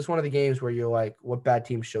Cowboys win. This is one of the games where you're like, what bad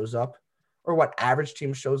team shows up or what average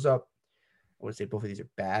team shows up. I would say both of these are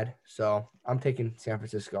bad. So I'm taking San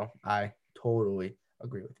Francisco. I totally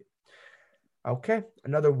agree with you. Okay,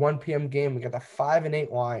 another 1 p.m. game. We got the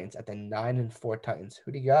 5-8 Lions at the 9-4 Titans.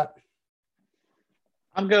 Who do you got?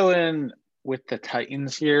 I'm going with the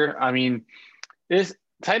Titans here. I mean, this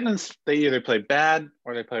Titans, they either play bad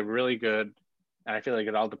or they play really good. And I feel like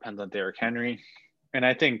it all depends on Derrick Henry. And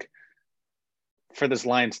I think for this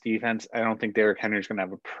Lions defense, I don't think Derrick Henry is going to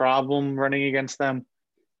have a problem running against them.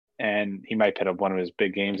 And he might put up one of his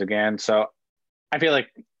big games again. So I feel like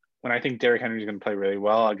when I think Derrick Henry is going to play really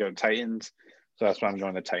well, I'll go Titans. So that's why I'm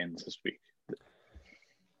going the Titans this week.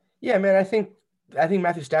 Yeah, man, I think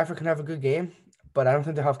Matthew Stafford can have a good game, but I don't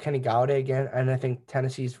think they'll have Kenny Golladay again. And I think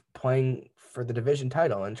Tennessee's playing for the division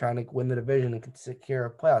title and trying to win the division and secure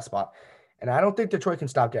a playoff spot. And I don't think Detroit can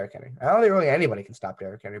stop Derrick Henry. I don't think really anybody can stop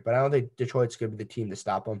Derrick Henry, but I don't think Detroit's going to be the team to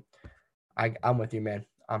stop him. I'm with you, man.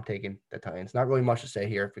 I'm taking the Titans. Not really much to say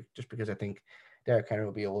here, just because I think Derrick Henry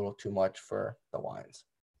will be a little too much for the Lions.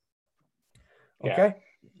 Yeah. Okay.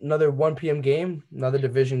 Another 1 p.m. game, another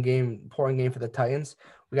division game, important game for the Titans.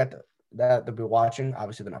 We got that they'll be watching.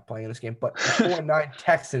 Obviously, they're not playing in this game, but the 4-9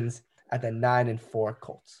 Texans at the 9-4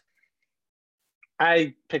 Colts.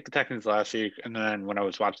 I picked the Texans last week, and then when I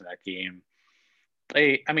was watching that game,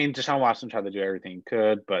 Deshaun Watson tried to do everything he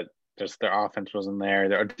could, but just their offense wasn't there.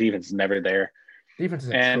 Their defense is never there. Defense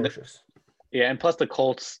is And atrocious. yeah, and plus the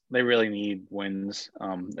Colts, they really need wins,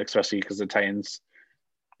 especially because the Titans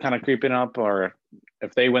kind of creeping up, or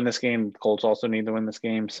if they win this game, Colts also need to win this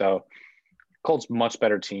game. So Colts much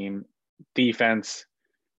better team. Defense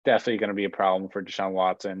definitely going to be a problem for Deshaun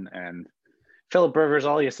Watson, and Philip Rivers.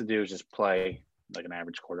 All he has to do is just play like an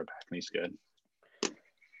average quarterback, and he's good.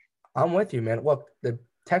 I'm with you, man. Look, the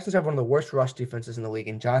Texans have one of the worst rush defenses in the league,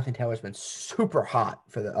 and Jonathan Taylor's been super hot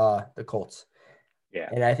for the Colts. Yeah.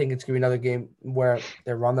 And I think it's going to be another game where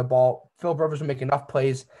they run the ball. Phil Rivers will make enough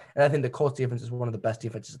plays, and I think the Colts defense is one of the best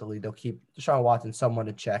defenses in the league. They'll keep Deshaun Watson somewhat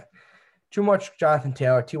in check. Too much Jonathan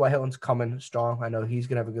Taylor. T.Y. Hilton's coming strong. I know he's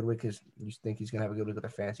going to have a good week because you think he's going to have a good week with a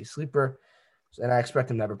fantasy sleeper. And I expect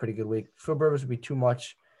him to have a pretty good week. Phil Rivers would be too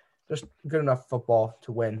much. Just good enough football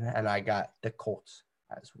to win, and I got the Colts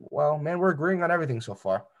as well. Man, we're agreeing on everything so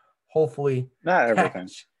far. Hopefully. Not everything.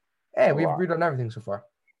 Hey, we've agreed on everything so far.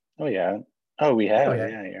 Oh, yeah. Oh, we have.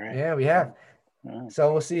 Yeah, you're right. Yeah, we have. Oh.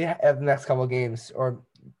 So we'll see if the next couple of games or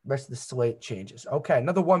rest of the slate changes. Okay,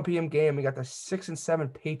 another 1 p.m. game. We got the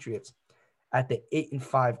 6-7 Patriots at the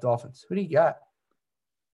 8-5 Dolphins. Who do you got?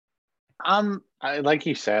 Like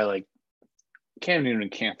you said, like Cam Newton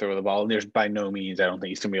can't throw the ball. There's by no means I don't think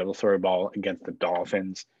he's gonna be able to throw a ball against the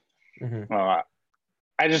Dolphins. Mm-hmm.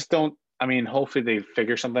 I just don't. I mean, hopefully they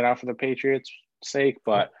figure something out for the Patriots' sake,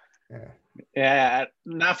 but yeah,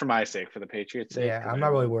 not for my sake, for the Patriots' sake. Yeah, I'm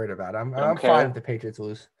not really worried about it. I'm care. fine if the Patriots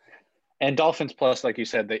lose. And Dolphins plus, like you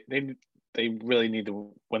said, they really need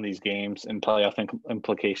to win these games and playoff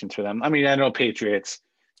implications for them. I mean, I know Patriots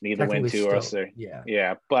need to win too, or else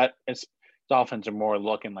they're but it's Dolphins are more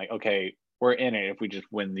looking like, okay, we're in it if we just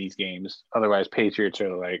win these games. Otherwise, Patriots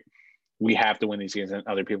are like, we have to win these games and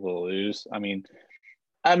other people will lose. I mean,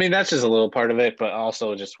 that's just a little part of it, but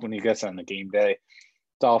also just when you get on the game day,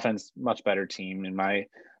 Dolphins much better team in my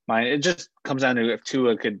mind. It just comes down to if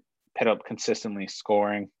Tua could put up consistently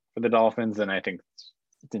scoring for the Dolphins, then I think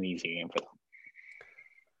it's an easy game for them.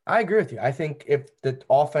 I agree with you. I think if the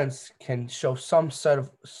offense can show some sort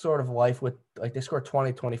of life with, like, they score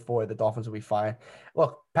 20, 24, the Dolphins will be fine.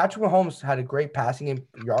 Look, Patrick Mahomes had a great passing game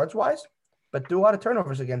yards-wise, but threw a lot of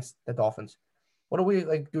turnovers against the Dolphins. What do we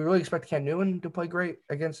like? Do we really expect Cam Newton to play great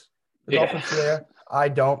against the Dolphins there? I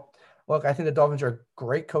don't. Look, I think the Dolphins are a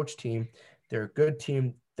great coach team. They're a good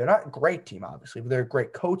team. They're not a great team, obviously, but they're a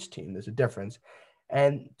great coach team. There's a difference.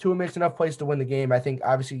 And Tua makes enough plays to win the game. I think,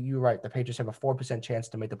 obviously, you're right. The Patriots have a 4% chance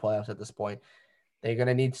to make the playoffs at this point. They're going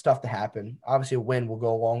to need stuff to happen. Obviously, a win will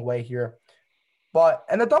go a long way here.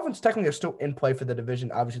 And the Dolphins technically are still in play for the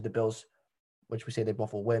division. Obviously, the Bills, which we say they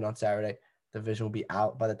both will win on Saturday, the division will be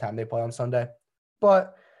out by the time they play on Sunday.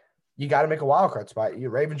 But you got to make a wild card spot.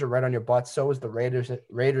 Your Ravens are right on your butt. So is the Raiders.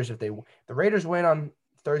 If the Raiders win on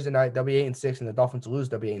Thursday night, they'll be 8-6, and the Dolphins lose,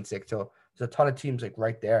 they'll be 8-6. So there's a ton of teams like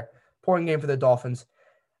right there. Important game for the Dolphins.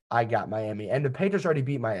 I got Miami, and the Patriots already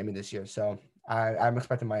beat Miami this year, so I'm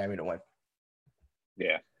expecting Miami to win.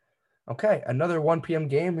 Yeah. Okay, another 1 p.m.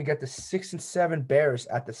 game. We got the 6-7 Bears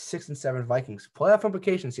at the 6-7 Vikings. Playoff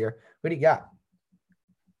implications here. What do you got?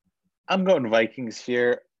 I'm going Vikings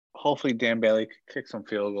here. Hopefully, Dan Bailey can kick some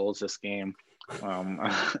field goals this game,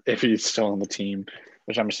 if he's still on the team,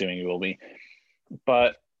 which I'm assuming he will be.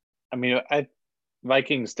 But I mean,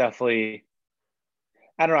 Vikings definitely.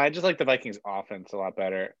 I don't know. I just like the Vikings offense a lot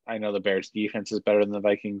better. I know the Bears defense is better than the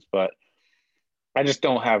Vikings, but I just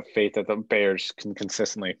don't have faith that the Bears can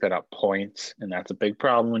consistently put up points, and that's a big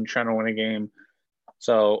problem when you're trying to win a game.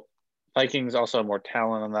 So Vikings also have more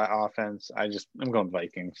talent on that offense. I'm going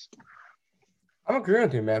Vikings. I'm agreeing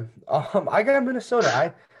with you, man. I got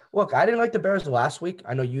Minnesota. I didn't like the Bears last week.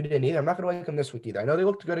 I know you didn't either. I'm not going to like them this week either. I know they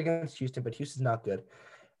looked good against Houston, but Houston's not good.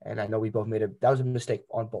 And I know we both that was a mistake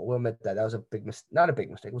on both. We'll admit that was a big not a big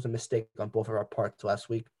mistake. It was a mistake on both of our parts last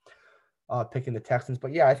week, picking the Texans.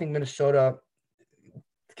 But yeah, I think Minnesota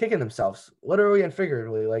kicking themselves, literally and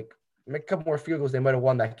figuratively. Like, make a couple more field goals, they might have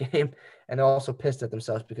won that game. And they're also pissed at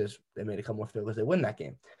themselves because they made a couple more field goals, they win that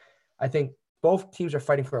game. I think both teams are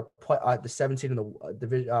fighting for the 17 in the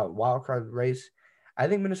division wild card race. I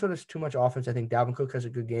think Minnesota's too much offense. I think Dalvin Cook has a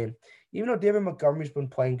good game. Even though David Montgomery's been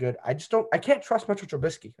playing good, I can't trust much with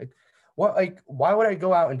Trubisky. Why would I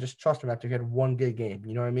go out and just trust him after he had one good game?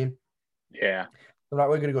 You know what I mean? Yeah. I'm not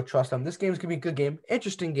really going to go trust him. This game's going to be a good game,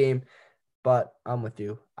 interesting game, but I'm with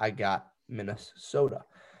you. I got Minnesota.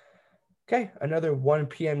 Okay, another 1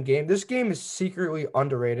 p.m. game. This game is secretly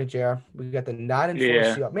underrated, JR. We got the 9-4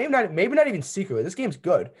 Yeah. Seahawks. Maybe not even secretly. This game's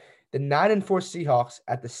good. The 9-4 Seahawks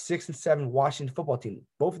at the 6-7 Washington football team.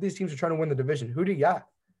 Both of these teams are trying to win the division. Who do you got?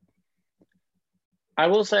 I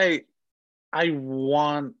will say I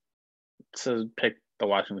want to pick the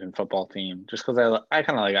Washington football team just because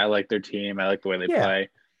I like their team. I like the way they play.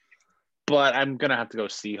 But I'm gonna have to go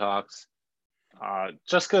Seahawks.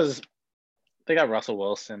 Just because they got Russell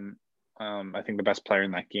Wilson, I think the best player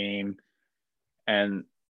in that game. And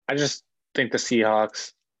I just think the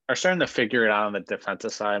Seahawks are starting to figure it out on the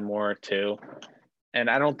defensive side more too. And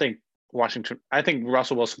I don't think I think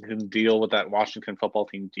Russell Wilson can deal with that Washington football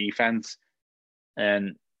team defense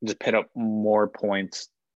and just put up more points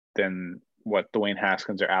than what Dwayne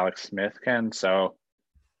Haskins or Alex Smith can. So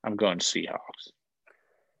I'm going Seahawks.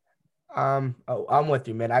 I'm with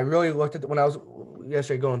you, man. I really looked at when I was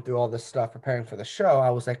yesterday going through all this stuff, preparing for the show. I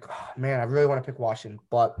was like, oh, man, I really want to pick Washington,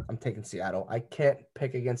 but I'm taking Seattle. I can't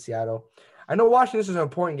pick against Seattle. I know Washington, this is an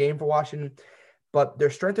important game for Washington, but their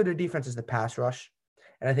strength of their defense is the pass rush.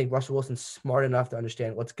 And I think Russell Wilson's smart enough to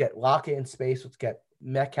understand, let's get Lockett in space. Let's get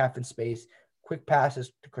Metcalf in space, quick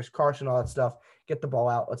passes to Chris Carson, all that stuff. Get the ball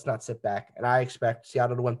out. Let's not sit back. And I expect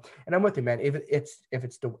Seattle to win. And I'm with you, man. If it's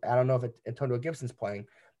I don't know if Antonio Gibson's playing,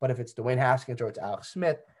 but if it's Dwayne Haskins or it's Alex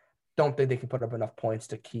Smith, don't think they can put up enough points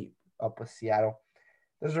to keep up with Seattle.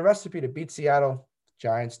 There's a recipe to beat Seattle.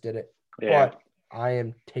 Giants did it. Yeah. But I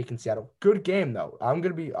am taking Seattle. Good game, though.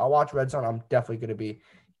 I'll watch Red Zone. I'm definitely going to be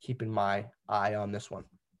keeping my eye on this one.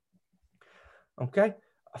 Okay.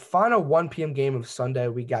 A final 1 p.m. game of Sunday.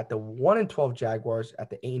 We got the 1-12 Jaguars at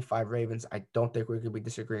the 8-5 Ravens. I don't think we're going to be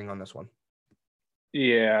disagreeing on this one.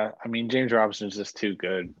 Yeah. I mean, James Robinson is just too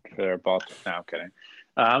good for their ball. No, I'm kidding.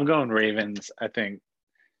 I'm going Ravens. I think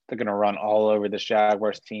they're going to run all over this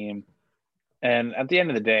Jaguars team. And at the end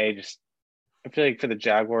of the day, I feel like for the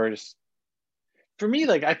Jaguars, for me,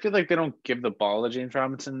 I feel like they don't give the ball to James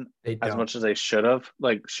Robinson as much as they should have.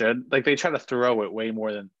 They try to throw it way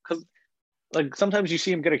more than – because, sometimes you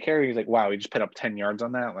see him get a carry, he's like, wow, he just put up 10 yards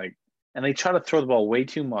on that. And they try to throw the ball way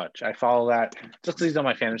too much. I follow that just because he's on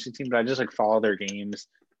my fantasy team, but I just, follow their games.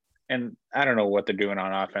 And I don't know what they're doing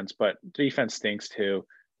on offense, but defense stinks too.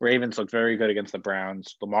 Ravens look very good against the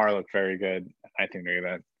Browns. Lamar looked very good. I think they're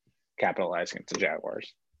going to capitalize against the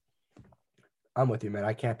Jaguars. I'm with you, man.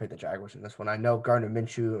 I can't pick the Jaguars in this one. I know Gardner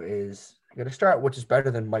Minshew is going to start, which is better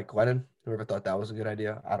than Mike Glennon. Whoever thought that was a good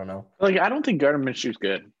idea? I don't know. I don't think Gardner Minshew's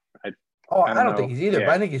good. I don't think he's either, but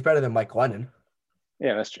I think he's better than Mike Glennon.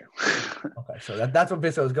 Yeah, that's true. Okay, so that's what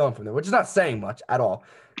Bissell was going from there, which is not saying much at all.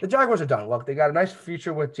 The Jaguars are done. Look, they got a nice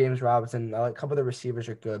future with James Robinson. A couple of the receivers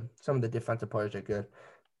are good. Some of the defensive players are good.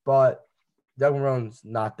 But Doug Marrone's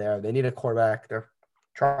not there. They need a quarterback. They're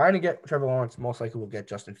trying to get Trevor Lawrence. Most likely will get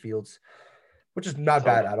Justin Fields, which is not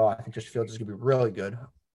bad at all. I think Justin Fields is going to be really good.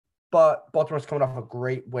 But Baltimore's coming off a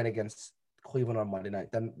great win against Cleveland on Monday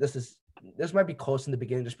night. Then this might be close in the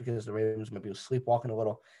beginning just because the Ravens might be sleepwalking a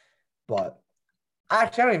little. But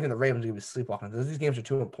actually, I don't even think the Ravens are going to be sleepwalking because these games are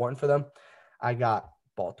too important for them. I got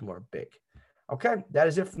Baltimore big. Okay, that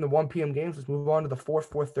is it from the 1 p.m. games. Let's move on to the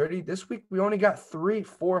 4:30. This week, we only got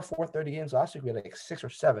 4:30 games. Last week, we had 6 or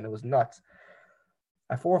 7. It was nuts.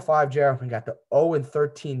 At 4-5, Jared, we got the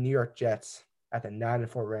 0-13 New York Jets at the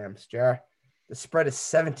 9-4 Rams. Jared, the spread is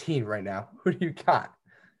 17 right now. Who do you got?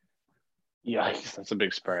 Yikes, that's a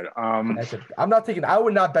big spread. I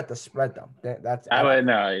would not bet the spread, though.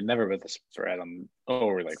 I never bet the spread on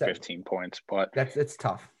over 15 points, but it's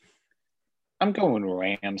tough. I'm going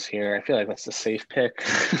Rams here. I feel like that's a safe pick.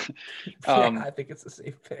 I think it's a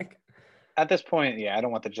safe pick. At this point, I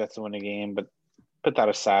don't want the Jets to win the game, but put that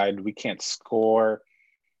aside. We can't score.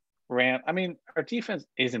 Our defense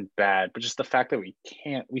isn't bad, but just the fact that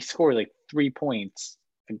we score 3 points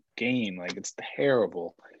a game, it's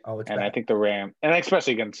terrible. Oh, it's and bad. I think the Rams, and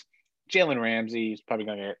especially against Jalen Ramsey, he's probably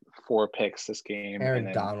going to get 4 picks this game.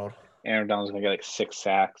 Aaron Donald's going to get 6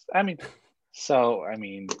 sacks. We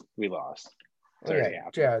lost.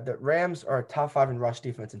 Yeah, the Rams are top 5 in rush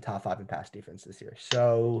defense and top 5 in pass defense this year.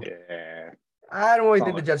 So I don't really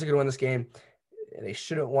think the Jets are going to win this game. They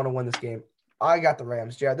shouldn't want to win this game. I got the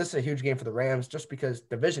Rams. Yeah, this is a huge game for the Rams just because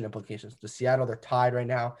division implications. The Seattle, they're tied right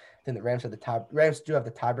now. I think the Rams have the tie. Rams do have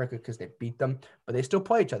the tiebreaker because they beat them, but they still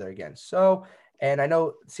play each other again. So, and I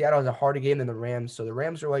know Seattle has a harder game than the Rams. So the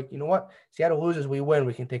Rams are like, you know what? Seattle loses, we win.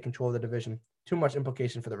 We can take control of the division. Too much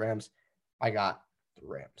implication for the Rams. I got the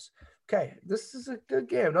Rams. Okay, this is a good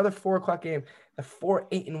game. Another 4:00 game. The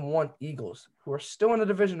 4-8-1 Eagles, who are still in the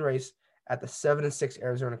division race at the 7-6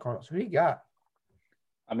 Arizona Cardinals. Who do you got?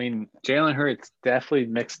 I mean, Jalen Hurts definitely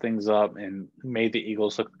mixed things up and made the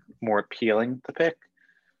Eagles look more appealing to pick,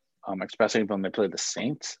 especially when they play the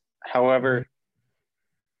Saints. Mhm. However,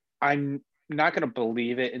 I'm not going to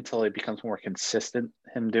believe it until it becomes more consistent,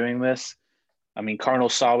 him doing this. I mean,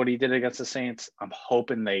 Cardinals saw what he did against the Saints. I'm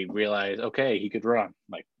hoping they realize, okay, he could run.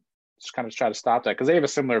 Like, just kind of try to stop that because they have a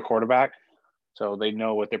similar quarterback. So they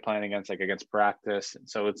know what they're playing against, like against practice.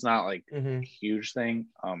 So it's not like a Mhm. huge thing.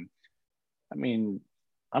 I mean,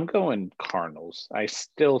 I'm going Cardinals. I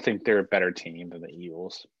still think they're a better team than the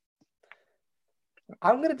Eagles.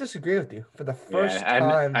 I'm gonna disagree with you for the Yeah, first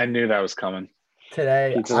time I knew that was coming.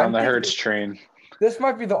 today. Pete's on I'm the thinking Hurts train. this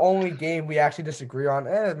might be the only game we actually disagree on.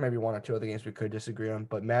 Maybe one or two other games we could disagree on.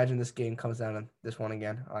 But imagine this game comes down to this one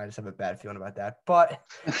again. I just have a bad feeling about that. But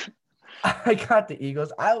I got the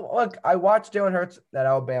Eagles. I watched Jalen Hurts at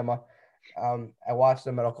Alabama. I watched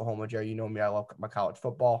them at Oklahoma. Jerry, you know me. I love my college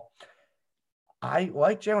football. I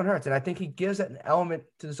like Jalen Hurts, and I think he gives an element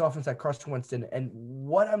to this offense that Carson Wentz didn't. And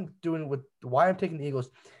what I'm doing with why I'm taking the Eagles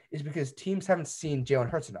is because teams haven't seen Jalen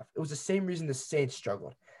Hurts enough. It was the same reason the Saints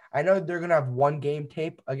struggled. I know they're gonna have one game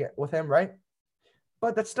tape again with him, right?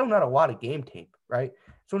 But that's still not a lot of game tape, right?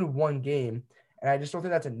 It's only one game, and I just don't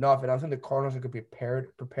think that's enough. And I don't think the Cardinals are gonna be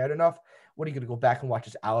prepared enough. What are you gonna go back and watch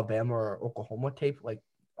his Alabama or Oklahoma tape? Like,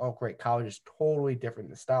 oh great, college is totally different.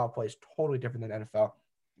 The style of play is totally different than NFL.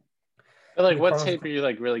 But And like, the what Cardinals tape are you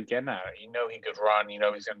like really getting at? You know he could run. You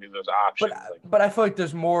know he's gonna do those options. Like but I feel like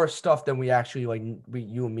there's more stuff than we actually like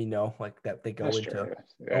you and me know, like that they go that's into true. a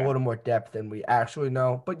Yeah, little more depth than we actually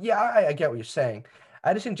know. But yeah, I get what you're saying.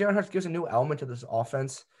 I just think Jalen Hurts gives a new element to this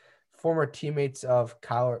offense. Former teammates of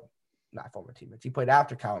Kyler, not former teammates. He played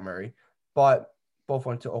after Kyler Murray, but both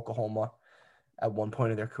went to Oklahoma at one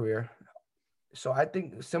point in their career. So I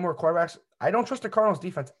think similar quarterbacks. I don't trust the Cardinals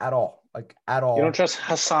defense at all, like at you don't all. trust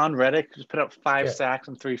Hassan Reddick? Just put up 5 sacks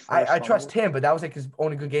and three forced I trust fumbles. him, but that was like his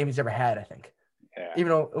only good game he's ever had, I think. Yeah, Even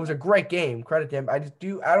though it was a great game, credit to him. I don't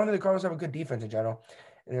think the Cardinals have a good defense in general.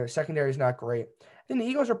 And their secondary is not great. I think the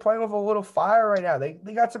Eagles are playing with a little fire right now. They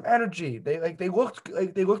got some energy. They looked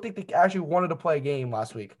like they actually wanted to play a game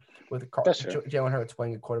last week with that's true. Jalen Hurts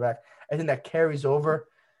playing a quarterback. I think that carries over.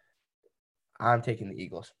 I'm taking the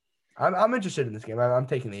Eagles. I'm interested in this game. I'm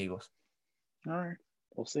taking the Eagles. All right,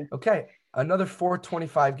 we'll see. Okay, another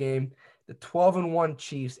 425 game. The 12-1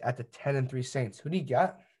 Chiefs at the 10-3 Saints. Who do you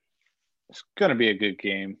got? It's gonna be a good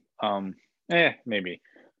game. Maybe.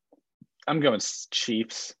 I'm going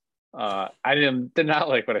Chiefs. Did not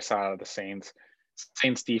like what I saw out of the Saints.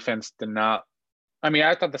 Saints defense did not. I mean,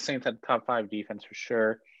 I thought the Saints had top 5 defense for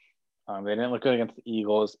sure. They didn't look good against the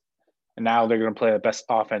Eagles, and now they're going to play the best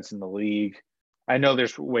offense in the league. I know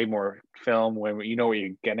there's way more film when you know what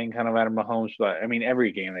you're getting kind of out of Mahomes, but I mean,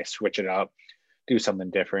 every game they switch it up, do something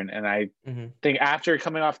different, and I think after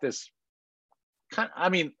coming off this, I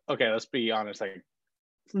mean, okay, let's be honest, like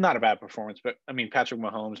it's not a bad performance, but I mean, Patrick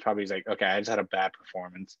Mahomes probably is like, okay, I just had a bad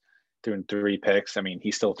performance, throwing 3 picks. I mean,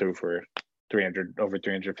 he still threw for 300 over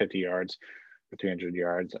 350 yards or 300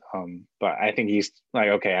 yards. But I think he's like,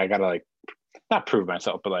 okay, I gotta like not prove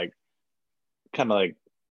myself, but like kind of like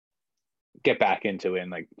get back into it and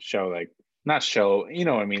like show like not show, you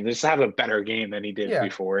know what I mean? Just have a better game than he did Yeah,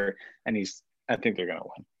 before, and I think they're gonna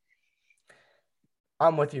win.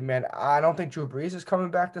 I'm with you, man. I don't think Drew Brees is coming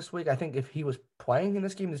back this week. I think if he was playing in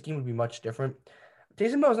this game would be much different.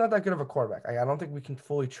 Taysom Hill is not that good of a quarterback. I don't think we can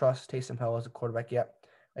fully trust Taysom Hill as a quarterback yet.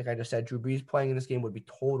 Like I just said, Drew Brees playing in this game would be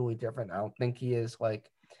totally different. I don't think he is like.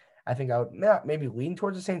 I think I would maybe lean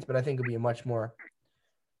towards the Saints, but I think it'd be a much more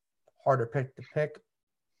harder pick to pick.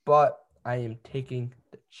 But I am taking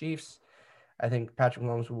the Chiefs. I think Patrick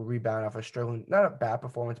Mahomes will rebound after struggling. Not a bad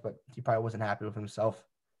performance, but he probably wasn't happy with himself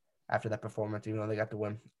after that performance, even though they got the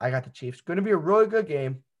win. I got the Chiefs. Going to be a really good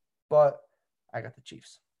game, but I got the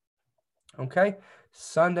Chiefs. Okay.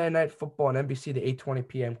 Sunday night football on NBC, the 8:20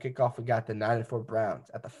 p.m. kickoff. We got the 9-4 Browns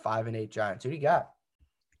at the 5-8 Giants. Who do you got?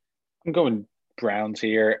 I'm going Browns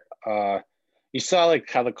here. You saw like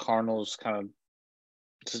how the Cardinals kind of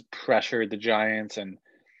just pressured the Giants, and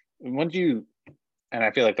once you and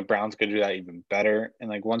I feel like the Browns could do that even better. And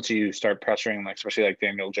like once you start pressuring, like especially like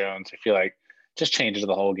Daniel Jones, I feel like just changes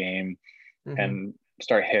the whole game Mm-hmm. and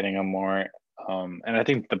start hitting them more. And I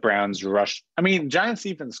think the Browns rush. I mean, Giants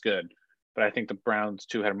defense is good, but I think the Browns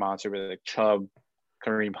too had a monster with like Chubb,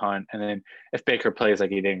 Kareem Hunt, and then if Baker plays like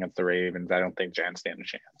he did against the Ravens, I don't think Giants stand a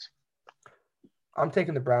chance. I'm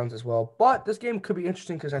taking the Browns as well. But this game could be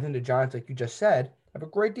interesting because I think the Giants, like you just said, have a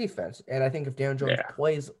great defense. And I think if Daniel Jones Yeah,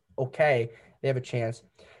 plays okay, they have a chance.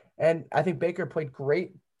 And I think Baker played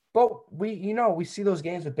great. But we see those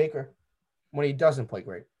games with Baker when he doesn't play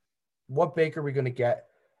great. What Baker are we going to get?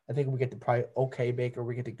 I think we get the probably okay Baker.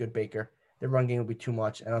 We get the good Baker. The run game will be too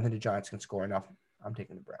much. I don't think the Giants can score enough. I'm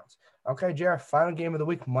taking the Browns. Okay, Jared, final game of the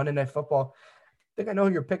week, Monday Night Football. I think I know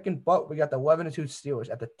who you're picking, but we got the 11-2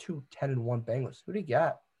 Steelers at the 2-10-1 Bengals. Who do you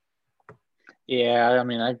got? Yeah, I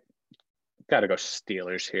mean, I got to go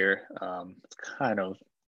Steelers here. It's kind of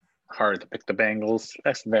hard to pick the Bengals.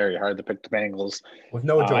 That's very hard to pick the Bengals. With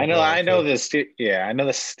no Joe Burrow, I know too. this. Yeah, I know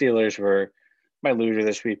the Steelers were my loser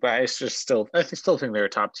this week, but I still think they're a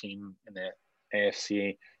top team in the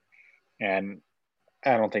AFC, and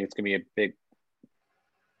I don't think it's gonna be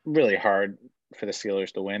really hard for the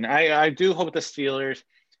Steelers to win. I do hope the Steelers,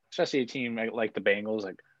 especially a team like the Bengals,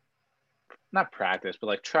 like not practice, but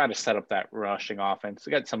like try to set up that rushing offense to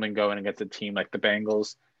get something going against a team like the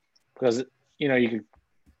Bengals, because you could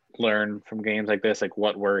learn from games like this, like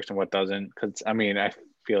what works and what doesn't. Because I mean, I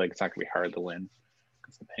feel like it's not gonna be hard to win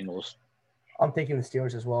against the Bengals. I'm taking the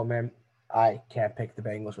Steelers as well, man. I can't pick the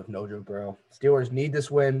Bengals with no Joe Burrow. Steelers need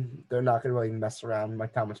this win. They're not going to really mess around.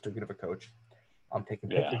 Mike Tomlin's too good of a coach. I'm taking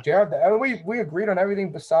Pittsburgh. Jared, we agreed on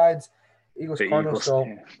everything besides Eagles-Cardinals. So,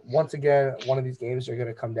 once again, one of these games are going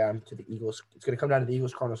to come down to the Eagles. It's going to come down to the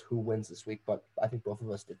Eagles-Cardinals who wins this week, but I think both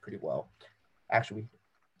of us did pretty well. Actually,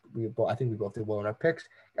 I think we both did well in our picks.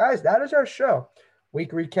 Guys, that is our show.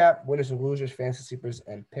 Week recap, winners and losers, fantasy sleepers,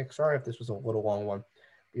 and picks. Sorry if this was a little long one.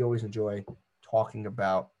 We always enjoy talking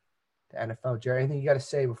about the NFL. Jerry, anything you got to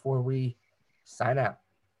say before we sign out?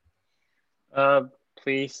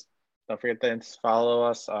 Please don't forget to follow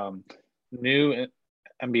us. New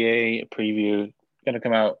NBA preview going to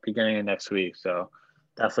come out beginning of next week, so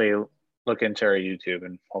definitely look into our YouTube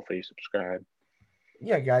and hopefully you subscribe.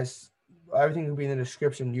 Yeah, guys, everything will be in the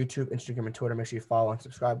description. YouTube, Instagram, and Twitter. Make sure you follow and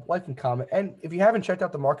subscribe, like, and comment. And if you haven't checked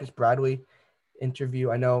out the Marcus Bradley interview,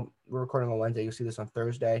 I know we're recording on Wednesday. You'll see this on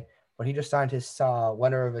Thursday. But he just signed his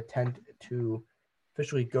letter of intent to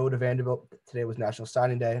officially go to Vanderbilt. Today was National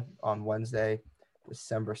Signing Day on Wednesday,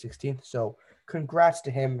 December 16th. So congrats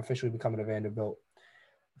to him officially becoming a Vanderbilt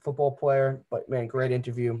football player. But, man, great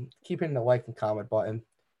interview. Keep hitting the like and comment button.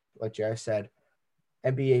 Like Jerry said,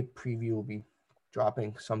 NBA preview will be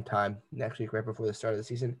dropping sometime next week, right before the start of the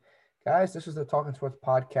season. Guys, this was the Talking Sports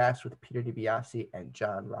podcast with Peter DiBiase and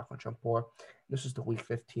John Rockland-Champour. This is the Week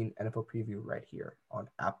 15 NFL preview right here on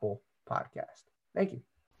Apple Podcast. Thank you.